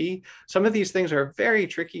life to be. Some of these things are very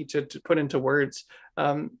tricky to put into words,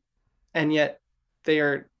 um, and yet they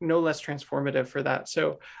are no less transformative for that.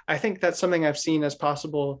 So I think that's something I've seen as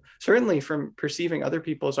possible, certainly from perceiving other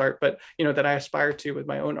people's art, but that I aspire to with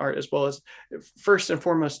my own art, as well as first and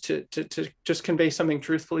foremost to just convey something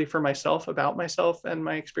truthfully for myself about myself and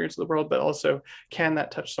my experience of the world, but also can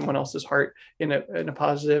that touch someone else's heart in a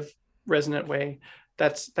positive, resonant way.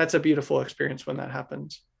 That's a beautiful experience when that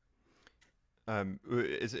happens.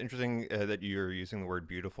 It's interesting that you're using the word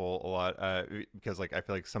beautiful a lot, because like I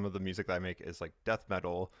feel like some of the music that I make is like death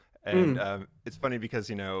metal, and Mm, it's funny because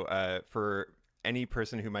for any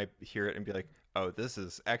person who might hear it and be like, "Oh, this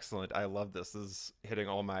is excellent! I love this. This is hitting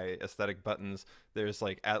all my aesthetic buttons." There's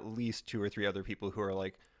like at least two or three other people who are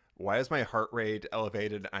like, "Why is my heart rate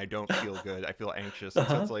elevated? I don't feel good. I feel anxious." And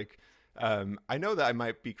so it's uh-huh. like, I know that I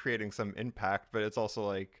might be creating some impact, but it's also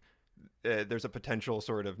like there's a potential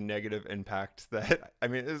sort of negative impact that I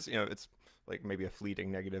mean it's like maybe a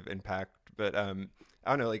fleeting negative impact, but I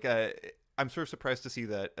don't know, like I'm sort of surprised to see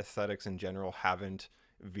that aesthetics in general haven't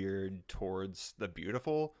veered towards the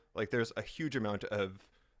beautiful. Like there's a huge amount of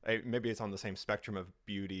maybe it's on the same spectrum of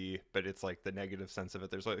beauty, but it's like the negative sense of it.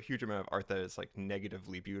 There's a huge amount of art that is like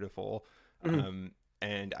negatively beautiful, Mm.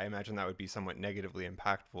 and I imagine that would be somewhat negatively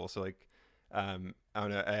impactful. So like I don't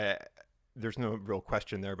know. There's no real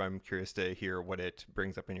question there, but I'm curious to hear what it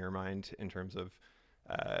brings up in your mind in terms of,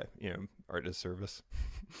 art as service.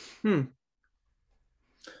 Hmm.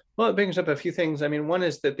 Well, it brings up a few things. I mean, one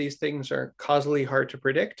is that these things are causally hard to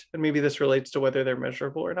predict, and maybe this relates to whether they're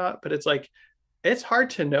measurable or not, but it's like it's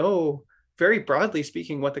hard to know, very broadly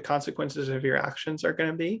speaking, what the consequences of your actions are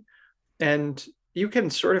going to be. And you can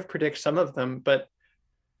sort of predict some of them, but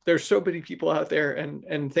there's so many people out there,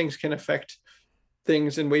 and things can affect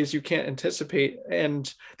things in ways you can't anticipate.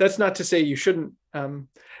 And that's not to say you shouldn't,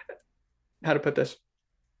 how to put this,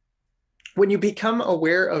 when you become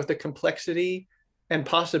aware of the complexity and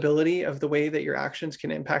possibility of the way that your actions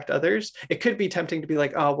can impact others, it could be tempting to be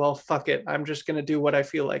like, oh, well, fuck it. I'm just going to do what I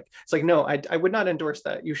feel like. It's like, no, I would not endorse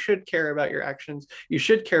that. You should care about your actions. You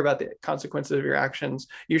should care about the consequences of your actions.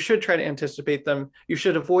 You should try to anticipate them. You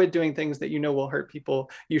should avoid doing things that will hurt people.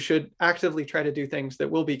 You should actively try to do things that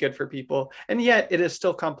will be good for people. And yet it is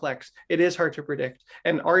still complex. It is hard to predict.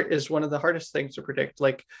 And art is one of the hardest things to predict.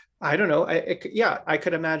 Like, I don't know. Yeah, I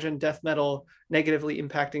could imagine death metal negatively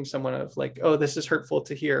impacting someone of like, oh, this is hurtful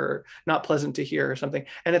to hear, or not pleasant to hear, or something.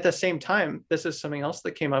 And at the same time, this is something else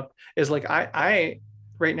that came up, is like I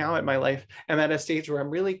right now in my life am at a stage where I'm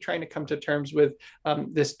really trying to come to terms with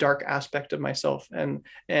this dark aspect of myself, and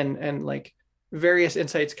like various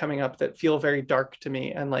insights coming up that feel very dark to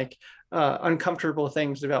me, and like uncomfortable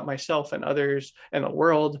things about myself and others and the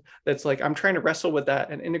world. That's like I'm trying to wrestle with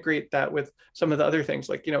that and integrate that with some of the other things,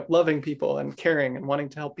 like loving people and caring and wanting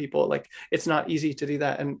to help people. Like it's not easy to do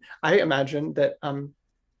that, and I imagine that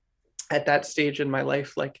at that stage in my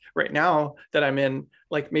life, like right now that I'm in,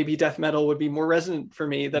 like maybe death metal would be more resonant for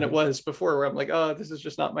me than it Mm-hmm. was before, where I'm like, oh, this is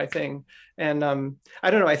just not my thing. And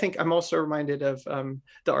I don't know. I think I'm also reminded of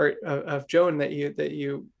the art of Joan that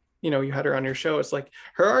you had her on your show. It's like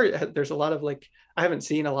her art. There's a lot of like, I haven't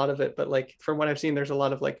seen a lot of it, but like from what I've seen, there's a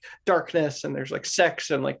lot of like darkness, and there's like sex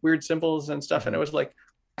and like weird symbols and stuff. And Mm-hmm. it was like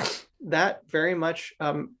that very much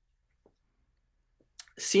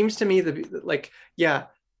seems to me the like, yeah,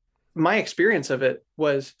 my experience of it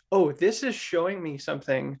was, oh, this is showing me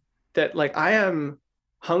something that like I am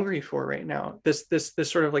hungry for right now. This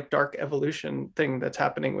sort of like dark evolution thing that's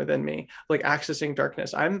happening within me, like accessing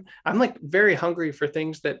darkness. I'm like very hungry for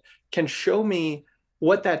things that can show me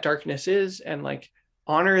what that darkness is, and like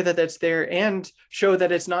honor that that's there, and show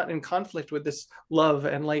that it's not in conflict with this love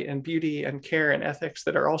and light and beauty and care and ethics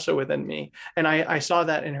that are also within me. And I saw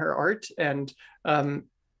that in her art, and um,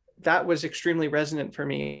 that was extremely resonant for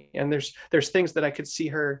me. And there's things that I could see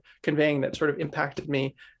her conveying that sort of impacted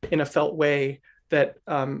me in a felt way that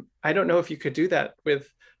I don't know if you could do that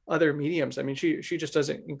with other mediums. I mean, she just does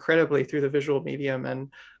it incredibly through the visual medium.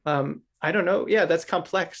 And I don't know. Yeah, that's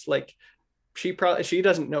complex. Like she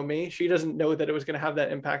doesn't know me. She doesn't know that it was going to have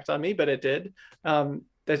that impact on me, but it did.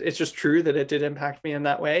 That it's just true that it did impact me in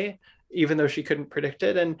that way, even though she couldn't predict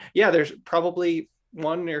it. And yeah, there's probably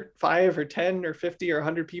one or five or 10 or 50 or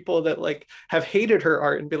 100 people that like have hated her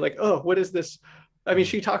art and be like, oh, what is this? I mean, Mm-hmm.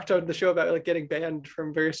 she talked on the show about like getting banned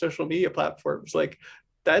from various social media platforms. Like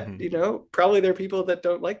that, Mm-hmm. you know, probably there are people that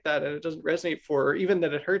don't like that and it doesn't resonate for, or even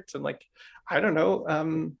that it hurts. And like, I don't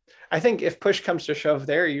know. I think if push comes to shove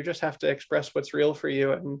there, you just have to express what's real for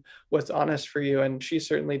you and what's honest for you. And she's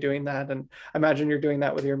certainly doing that. And I imagine you're doing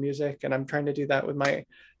that with your music. And I'm trying to do that with my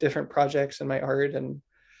different projects and my art. And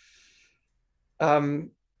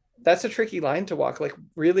um, that's a tricky line to walk, like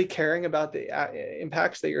really caring about the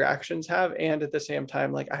impacts that your actions have. And at the same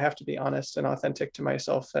time, like I have to be honest and authentic to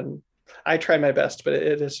myself. And I try my best, but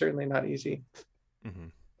it is certainly not easy. Mm-hmm.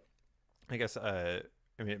 I guess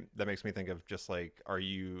I mean that makes me think of just like, are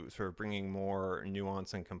you sort of bringing more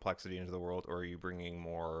nuance and complexity into the world, or are you bringing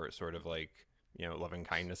more sort of like, you know, loving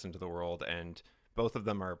kindness into the world? And both of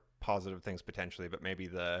them are positive things potentially, but maybe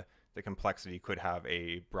the complexity could have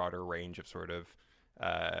a broader range of sort of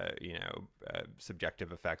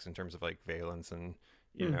subjective effects in terms of like valence and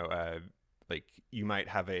you Hmm. know like you might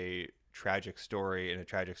have a tragic story, and a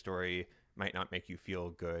tragic story might not make you feel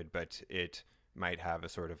good, but it might have a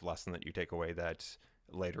sort of lesson that you take away that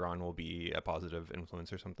later on will be a positive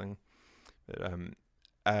influence or something. But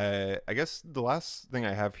I guess the last thing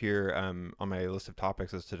I have here on my list of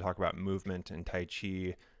topics is to talk about movement and Tai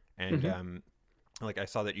Chi. And Hmm. like I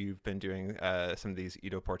saw that you've been doing some of these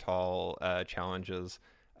Ido Portal challenges,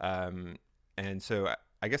 and so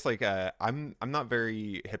I guess like I'm not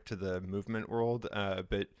very hip to the movement world,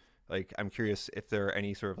 but like I'm curious if there are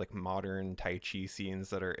any sort of like modern Tai Chi scenes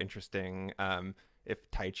that are interesting. If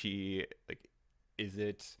Tai Chi like is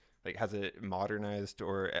it like has it modernized,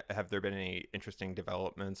 or have there been any interesting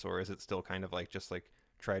developments, or is it still kind of like just like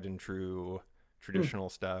tried and true Hmm. traditional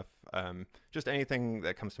stuff? Just anything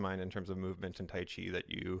that comes to mind in terms of movement and Tai Chi that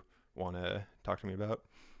you want to talk to me about.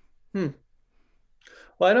 Hmm.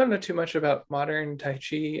 Well, I don't know too much about modern Tai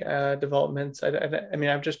Chi developments. I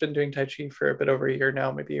mean, I've just been doing Tai Chi for a bit over a year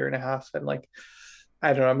now, maybe a year and a half, and like,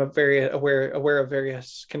 I don't know. I'm a very aware of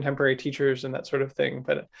various contemporary teachers and that sort of thing,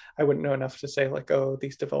 but I wouldn't know enough to say like, oh,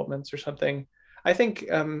 these developments or something. I think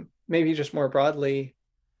maybe just more broadly,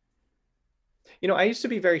 you know, I used to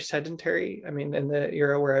be very sedentary. I mean, in the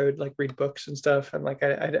era where I would like read books and stuff, and like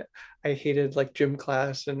I hated like gym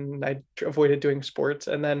class, and I avoided doing sports.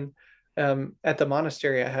 And then at the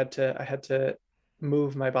monastery, I had to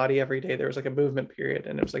move my body every day. There was like a movement period,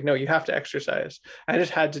 and it was like, no, you have to exercise. I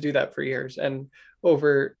just had to do that for years, and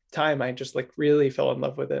over time, I just like really fell in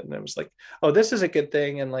love with it, and it was like, oh, this is a good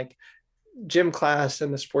thing. And like gym class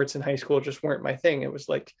and the sports in high school just weren't my thing. It was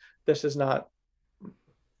like, this is not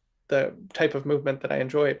the type of movement that I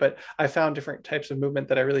enjoy, but I found different types of movement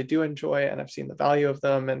that I really do enjoy, and I've seen the value of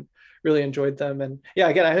them and really enjoyed them. And yeah,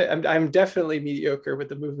 again, I'm definitely mediocre with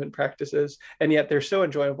the movement practices, and yet they're so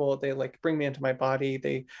enjoyable. They like bring me into my body.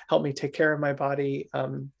 They help me take care of my body.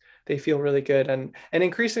 They feel really good, and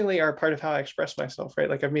increasingly are part of how I express myself. Right,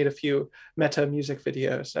 like I've made a few meta music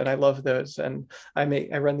videos, and I love those. And I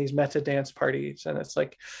run these meta dance parties, and it's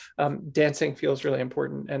like dancing feels really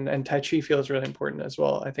important, and Tai Chi feels really important as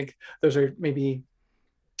well. I think those are maybe.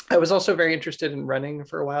 I was also very interested in running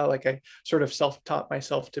for a while. Like I sort of self-taught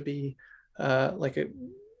myself to be like a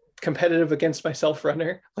competitive against myself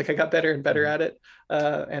runner. Like I got better and better Mm-hmm. at it.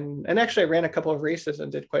 And actually I ran a couple of races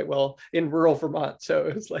and did quite well in rural Vermont. So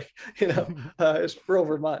it was like, you know, it's rural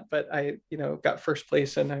Vermont, but I, you know, got first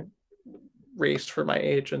place and I raced for my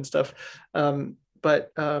age and stuff.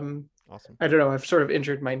 But Awesome. I don't know. I've sort of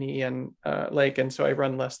injured my knee and leg, and so I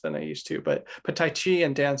run less than I used to. But Tai Chi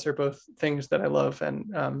and dance are both things that I love,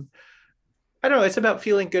 and I don't know. It's about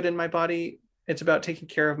feeling good in my body. It's about taking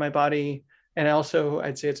care of my body, and also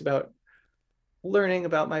I'd say it's about learning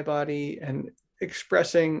about my body and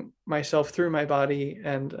expressing myself through my body.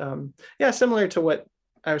 And yeah, similar to what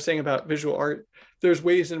I was saying about visual art, there's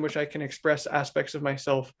ways in which I can express aspects of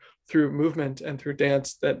myself through movement and through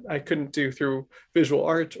dance that I couldn't do through visual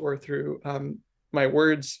art or through my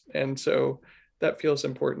words. And so that feels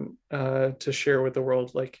important to share with the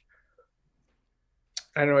world. Like,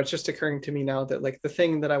 I don't know, it's just occurring to me now that like the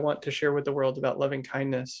thing that I want to share with the world about loving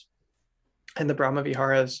kindness and the Brahma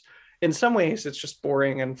Viharas, in some ways, it's just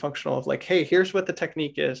boring and functional of like, hey, here's what the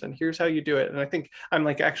technique is and here's how you do it. And I think I'm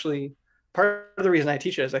like actually part of the reason I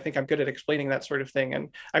teach it is I think I'm good at explaining that sort of thing. And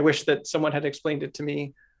I wish that someone had explained it to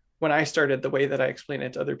me when I started the way that I explain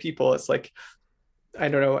it to other people. It's like I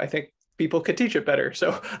don't know, I think people could teach it better.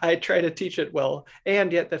 So I try to teach it well.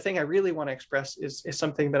 And yet the thing I really want to express is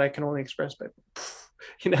something that I can only express by,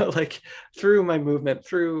 like through my movement,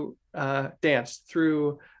 through dance,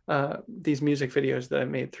 through these music videos that I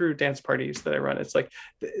made, through dance parties that I run. It's like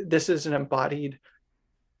this is an embodied,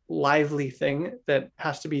 lively thing that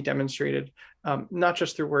has to be demonstrated, not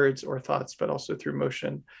just through words or thoughts, but also through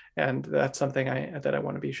motion. And that's something that I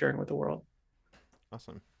want to be sharing with the world.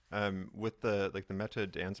 Awesome. With the meta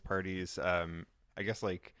dance parties, I guess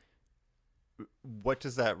like what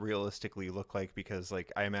does that realistically look like? Because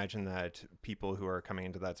like I imagine that people who are coming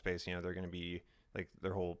into that space, they're going to be like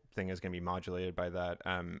their whole thing is going to be modulated by that.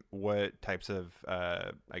 What types of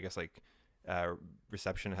I guess like uh,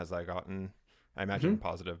 reception has that gotten? I imagine Mm-hmm.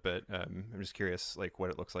 positive, but I'm just curious like what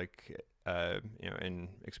it looks like, in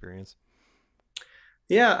experience.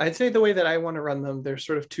 Yeah, I'd say the way that I want to run them, there's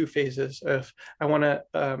sort of two phases of I want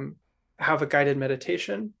to have a guided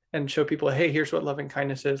meditation and show people, hey, here's what loving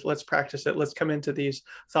kindness is. Let's practice it. Let's come into these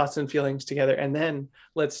thoughts and feelings together. And then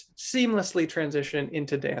let's seamlessly transition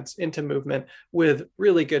into dance, into movement with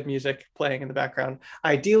really good music playing in the background.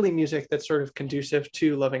 Ideally, music that's sort of conducive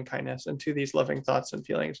to loving kindness and to these loving thoughts and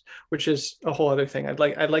feelings, which is a whole other thing. I'd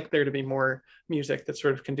like there to be more music that's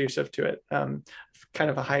sort of conducive to it.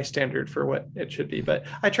 Kind of a high standard for what it should be. But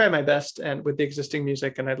I try my best and with the existing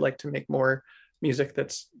music, and I'd like to make more music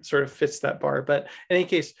that's sort of fits that bar. But in any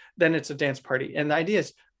case, then it's a dance party. And the idea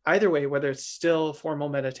is either way, whether it's still formal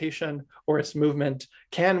meditation or it's movement,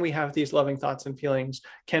 can we have these loving thoughts and feelings?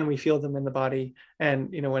 Can we feel them in the body? And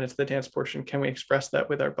when it's the dance portion, can we express that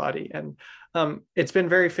with our body? And it's been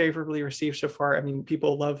very favorably received so far. I mean,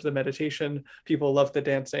 people love the meditation, people love the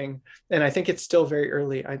dancing, and I think it's still very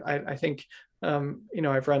early. I think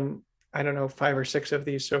I've run, I don't know, 5 or 6 of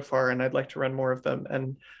these so far, and I'd like to run more of them.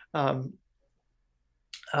 And um,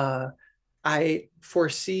 uh, I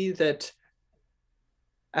foresee that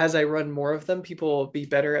as I run more of them, people will be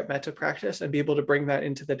better at meta practice and be able to bring that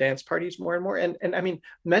into the dance parties more and more. And I mean,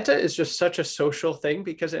 meta is just such a social thing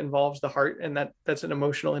because it involves the heart, and that's an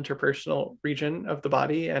emotional interpersonal region of the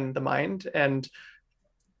body and the mind. And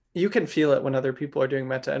you can feel it when other people are doing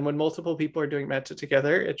meta. And when multiple people are doing meta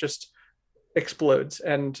together, it just explodes.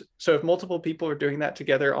 And so if multiple people are doing that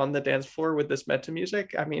together on the dance floor with this meta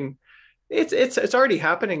music, I mean, it's already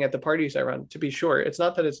happening at the parties I run, to be sure. It's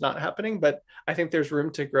not that it's not happening, but I think there's room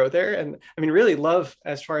to grow there. And I mean, really, love,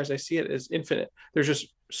 as far as I see it, is infinite. There's just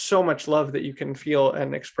so much love that you can feel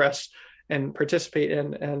and express and participate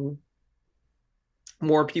in, and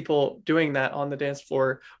more people doing that on the dance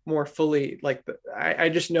floor more fully. Like I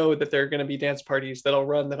just know that there are going to be dance parties that I'll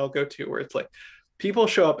run, that I'll go to, where it's like people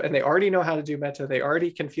show up and they already know how to do meta. They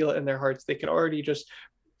already can feel it in their hearts. They can already just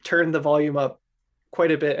turn the volume up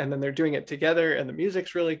quite a bit, and then they're doing it together and the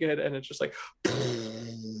music's really good, and it's just like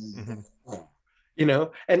Hmm.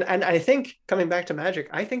 and I think, coming back to magic,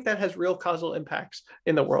 I think that has real causal impacts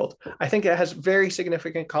in the world. I think it has very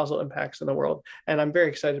significant causal impacts in the world, and I'm very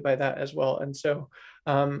excited by that as well. And so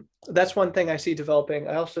that's one thing I see developing.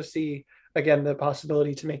 I also see, again, the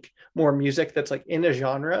possibility to make more music that's like in a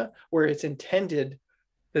genre where it's intended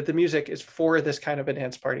that the music is for this kind of a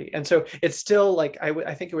dance party. And so it's still like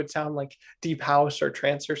I think it would sound like deep house or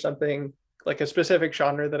trance or something, like a specific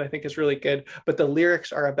genre that I think is really good, but the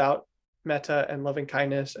lyrics are about metta and loving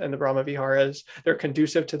kindness and the Brahma Viharas. They're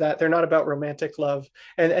conducive to that. They're not about romantic love.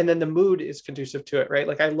 And then the mood is conducive to it, right?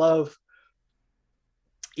 Like I love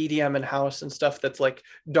EDM and house and stuff that's like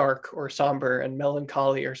dark or somber and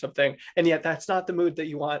melancholy or something. And yet that's not the mood that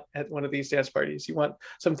you want at one of these dance parties. You want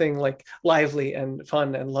something like lively and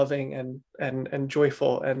fun and loving and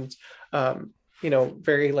joyful and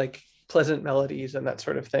very like pleasant melodies and that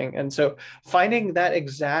sort of thing. And so finding that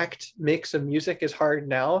exact mix of music is hard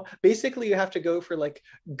now. Basically, you have to go for like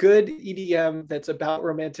good EDM that's about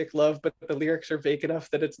romantic love, but the lyrics are vague enough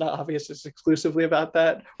that it's not obvious it's exclusively about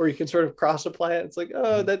that, or you can sort of cross apply it. It's like,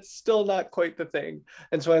 oh, Hmm. that's still not quite the thing.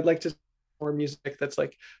 And so I'd like to more music that's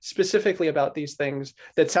like specifically about these things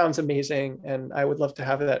that sounds amazing. And I would love to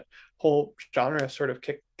have that whole genre sort of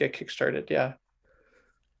get kickstarted. Yeah.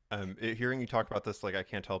 Hearing you talk about this, like I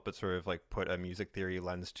can't help but sort of like put a music theory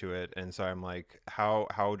lens to it, and so I'm like,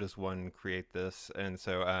 how does one create this? And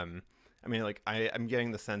so, I mean, like I'm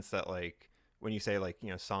getting the sense that like when you say like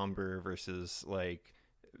somber versus like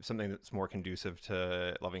something that's more conducive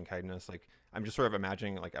to loving kindness, like I'm just sort of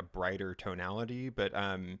imagining like a brighter tonality. But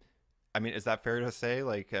I mean, is that fair to say?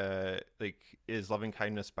 Like is loving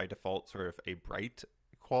kindness by default sort of a bright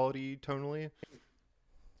quality tonally?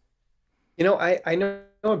 I know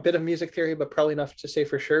a bit of music theory, but probably enough to say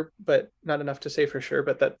for sure, but not enough to say for sure.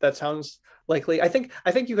 But that sounds likely. I think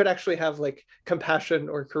you could actually have like Compassion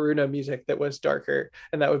or Karuna music that was darker,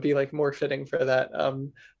 and that would be like more fitting for that.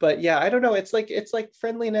 But yeah, I don't know. It's like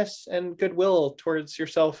friendliness and goodwill towards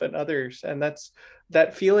yourself and others, and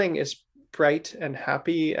that feeling is bright and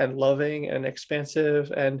happy and loving and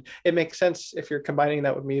expansive, and it makes sense if you're combining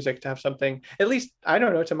that with music to have something, at least I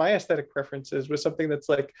don't know, to my aesthetic preferences, with something that's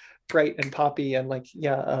like bright and poppy and like,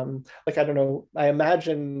 yeah, like I don't know, I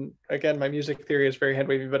imagine, again, my music theory is very hand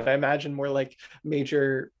wavy, but I imagine more like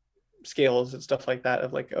major scales and stuff like that,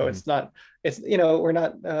 of like, oh, Hmm. it's not, it's, we're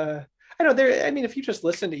not, I know there, I mean, if you just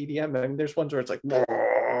listen to EDM, I mean, there's ones where it's like,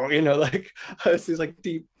 like it's these like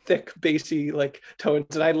deep, thick, bassy like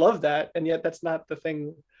tones, and I love that, and yet that's not the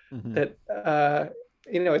thing Hmm. that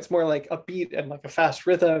it's more like a beat and like a fast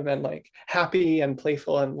rhythm and like happy and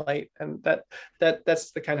playful and light, and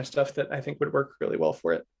that's the kind of stuff that I think would work really well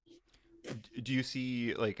for it. Do you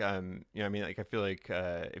see like I mean, like I feel like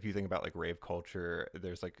if you think about like rave culture,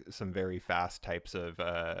 there's like some very fast types of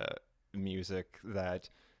music that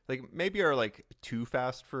like maybe are like too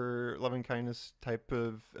fast for loving kindness type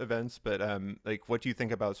of events, but like what do you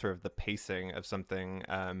think about sort of the pacing of something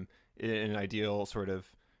in an ideal sort of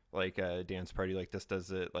like a dance party like this? Does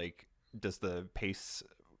the pace,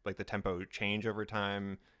 like the tempo, change over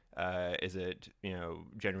time? Is it,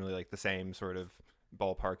 generally like the same sort of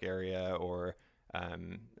ballpark area, or I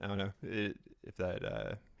don't know if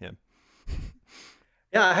that yeah.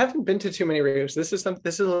 Yeah, I haven't been to too many raves. This is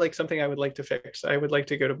like something I would like to fix. I would like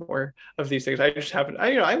to go to more of these things. I just haven't.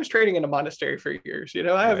 I was training in a monastery for years.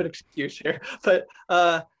 I have an Right. excuse here, but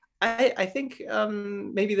I think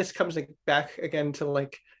maybe this comes like back again to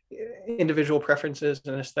like individual preferences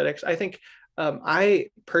and aesthetics. I think I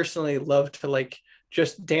personally love to like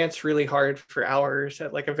just dance really hard for hours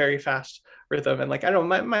at like a very fast rhythm, and like I don't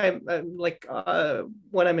know, my like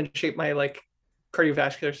when I'm in shape, my like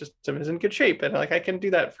cardiovascular system is in good shape, and like I can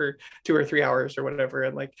do that for 2 or 3 hours or whatever,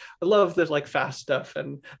 and like I love the like fast stuff,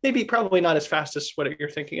 and maybe probably not as fast as what you're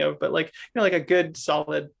thinking of, but like like a good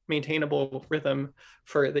solid maintainable rhythm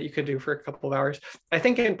for that you can do for a couple of hours. I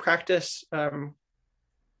think in practice,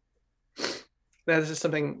 this is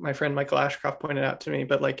something my friend Michael Ashcroft pointed out to me,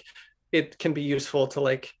 but like it can be useful to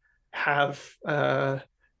like have a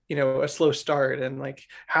slow start and like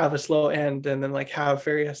have a slow end, and then like have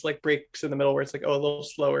various like breaks in the middle where it's like, oh, a little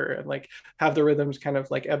slower, and like have the rhythms kind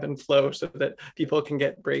of like ebb and flow so that people can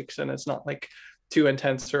get breaks and it's not like too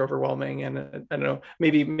intense or overwhelming, and I don't know,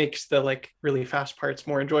 maybe makes the like really fast parts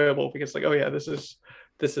more enjoyable because like, oh yeah, this is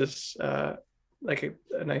like a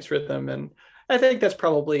nice rhythm. And I think that's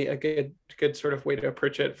probably a good sort of way to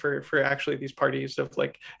approach it for actually these parties, of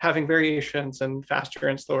like having variations and faster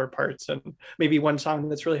and slower parts, and maybe one song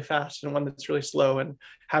that's really fast and one that's really slow, and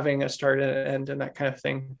having a start and an end and that kind of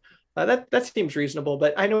thing. That seems reasonable.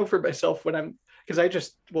 But I know for myself, when I'm, because I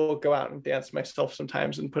just will go out and dance myself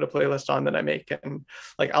sometimes and put a playlist on that I make, and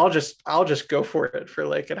like I'll just go for it for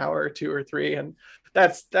like an hour or two or three, and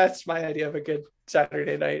that's my idea of a good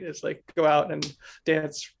Saturday night, is like go out and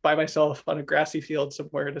dance by myself on a grassy field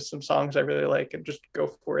somewhere to some songs I really like and just go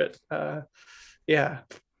for it. Yeah.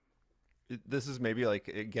 This is maybe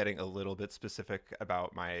like getting a little bit specific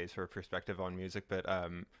about my sort of perspective on music, but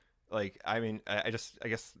like I mean, I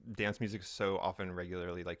guess dance music is so often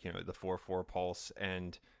regularly like the 4/4 pulse,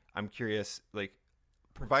 and I'm curious, like,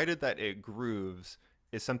 provided that it grooves,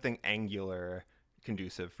 is something angular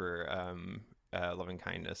conducive for loving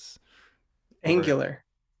kindness, or Angular.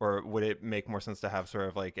 would it make more sense to have sort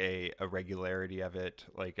of like a regularity of it,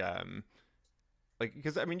 like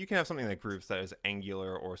because I mean you can have something that grooves that is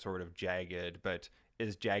angular or sort of jagged, but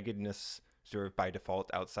is jaggedness sort of by default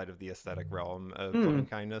outside of the aesthetic realm of loving Hmm.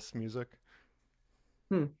 kindness music?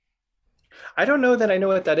 Hmm. I don't know that I know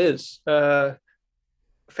what that is.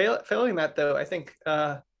 Failing that though, I think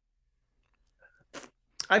I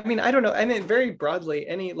mean, I don't know. I mean, very broadly,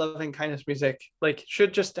 any loving kindness music like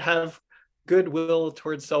should just have goodwill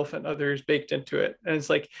towards self and others baked into it. And it's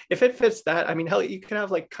like, if it fits that, I mean, hell, you can have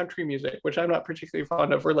like country music, which I'm not particularly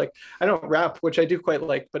fond of, or like I don't rap, which I do quite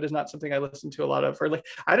like, but is not something I listen to a lot of. Or like,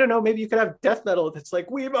 I don't know, maybe you could have death metal that's like,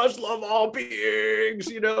 we must love all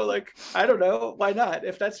beings, like I don't know, why not?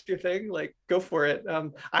 If that's your thing, like go for it.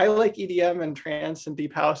 I like EDM and trance and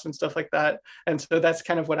deep house and stuff like that, and so that's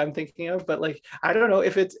kind of what I'm thinking of. But like I don't know,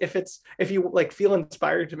 if you like feel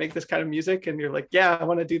inspired to make this kind of music and you're like, yeah, I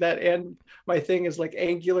want to do that, and my thing is like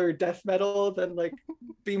angular death metal, then like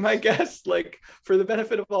be my guest. Like for the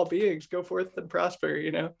benefit of all beings, go forth and prosper.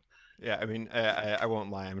 Yeah, I mean, I won't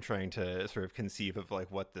lie. I'm trying to sort of conceive of like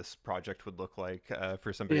what this project would look like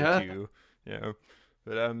for somebody Yeah. to You know,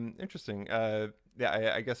 but interesting.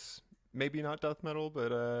 Yeah, I guess maybe not death metal,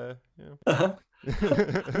 but Uh-huh.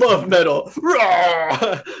 yeah. Love metal.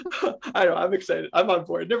 I know. I'm excited. I'm on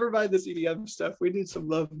board. Never mind this EDM stuff. We need some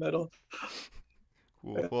love metal.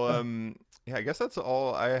 Cool. Well, yeah, I guess that's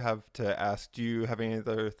all I have to ask. Do you have any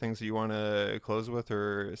other things that you want to close with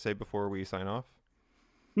or say before we sign off?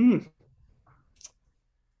 Hmm.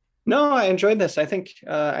 No, I enjoyed this. I think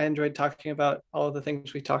I enjoyed talking about all of the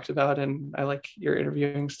things we talked about, and I like your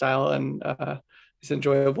interviewing style, and it's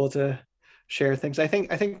enjoyable to share things. I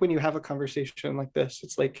think when you have a conversation like this,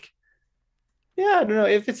 it's like, yeah, I don't know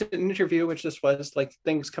if it's an interview, which this was, like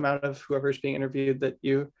things come out of whoever's being interviewed that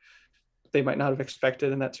you they might not have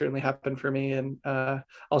expected, and that certainly happened for me. And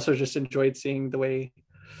also just enjoyed seeing the way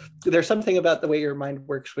there's something about the way your mind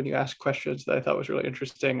works when you ask questions that I thought was really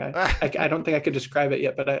interesting. I don't think I could describe it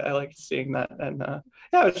yet, but I liked seeing that. And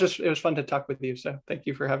yeah, it was fun to talk with you. So thank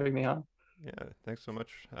you for having me on. Yeah, thanks so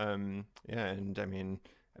much. Yeah, and I mean,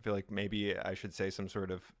 I feel like maybe I should say some sort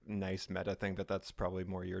of nice meta thing, but that's probably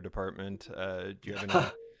more your department. Do you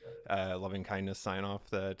have any loving kindness sign off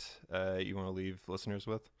that you want to leave listeners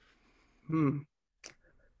with? hmm.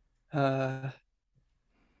 uh,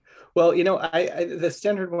 well, the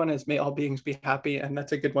standard one is "May all beings be happy," and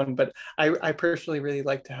that's a good one. But I personally really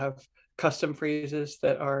like to have custom phrases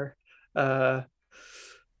that are uh,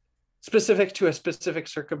 specific to a specific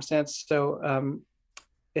circumstance. So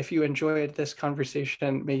if you enjoyed this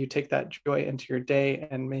conversation, may you take that joy into your day,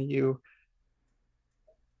 and may you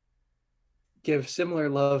give similar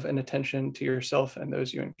love and attention to yourself and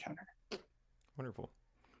those you encounter. Wonderful.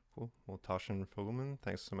 Cool. Well, Tashin Fogelman,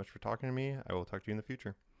 thanks so much for talking to me. I will talk to you in the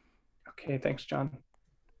future. Okay, thanks, John.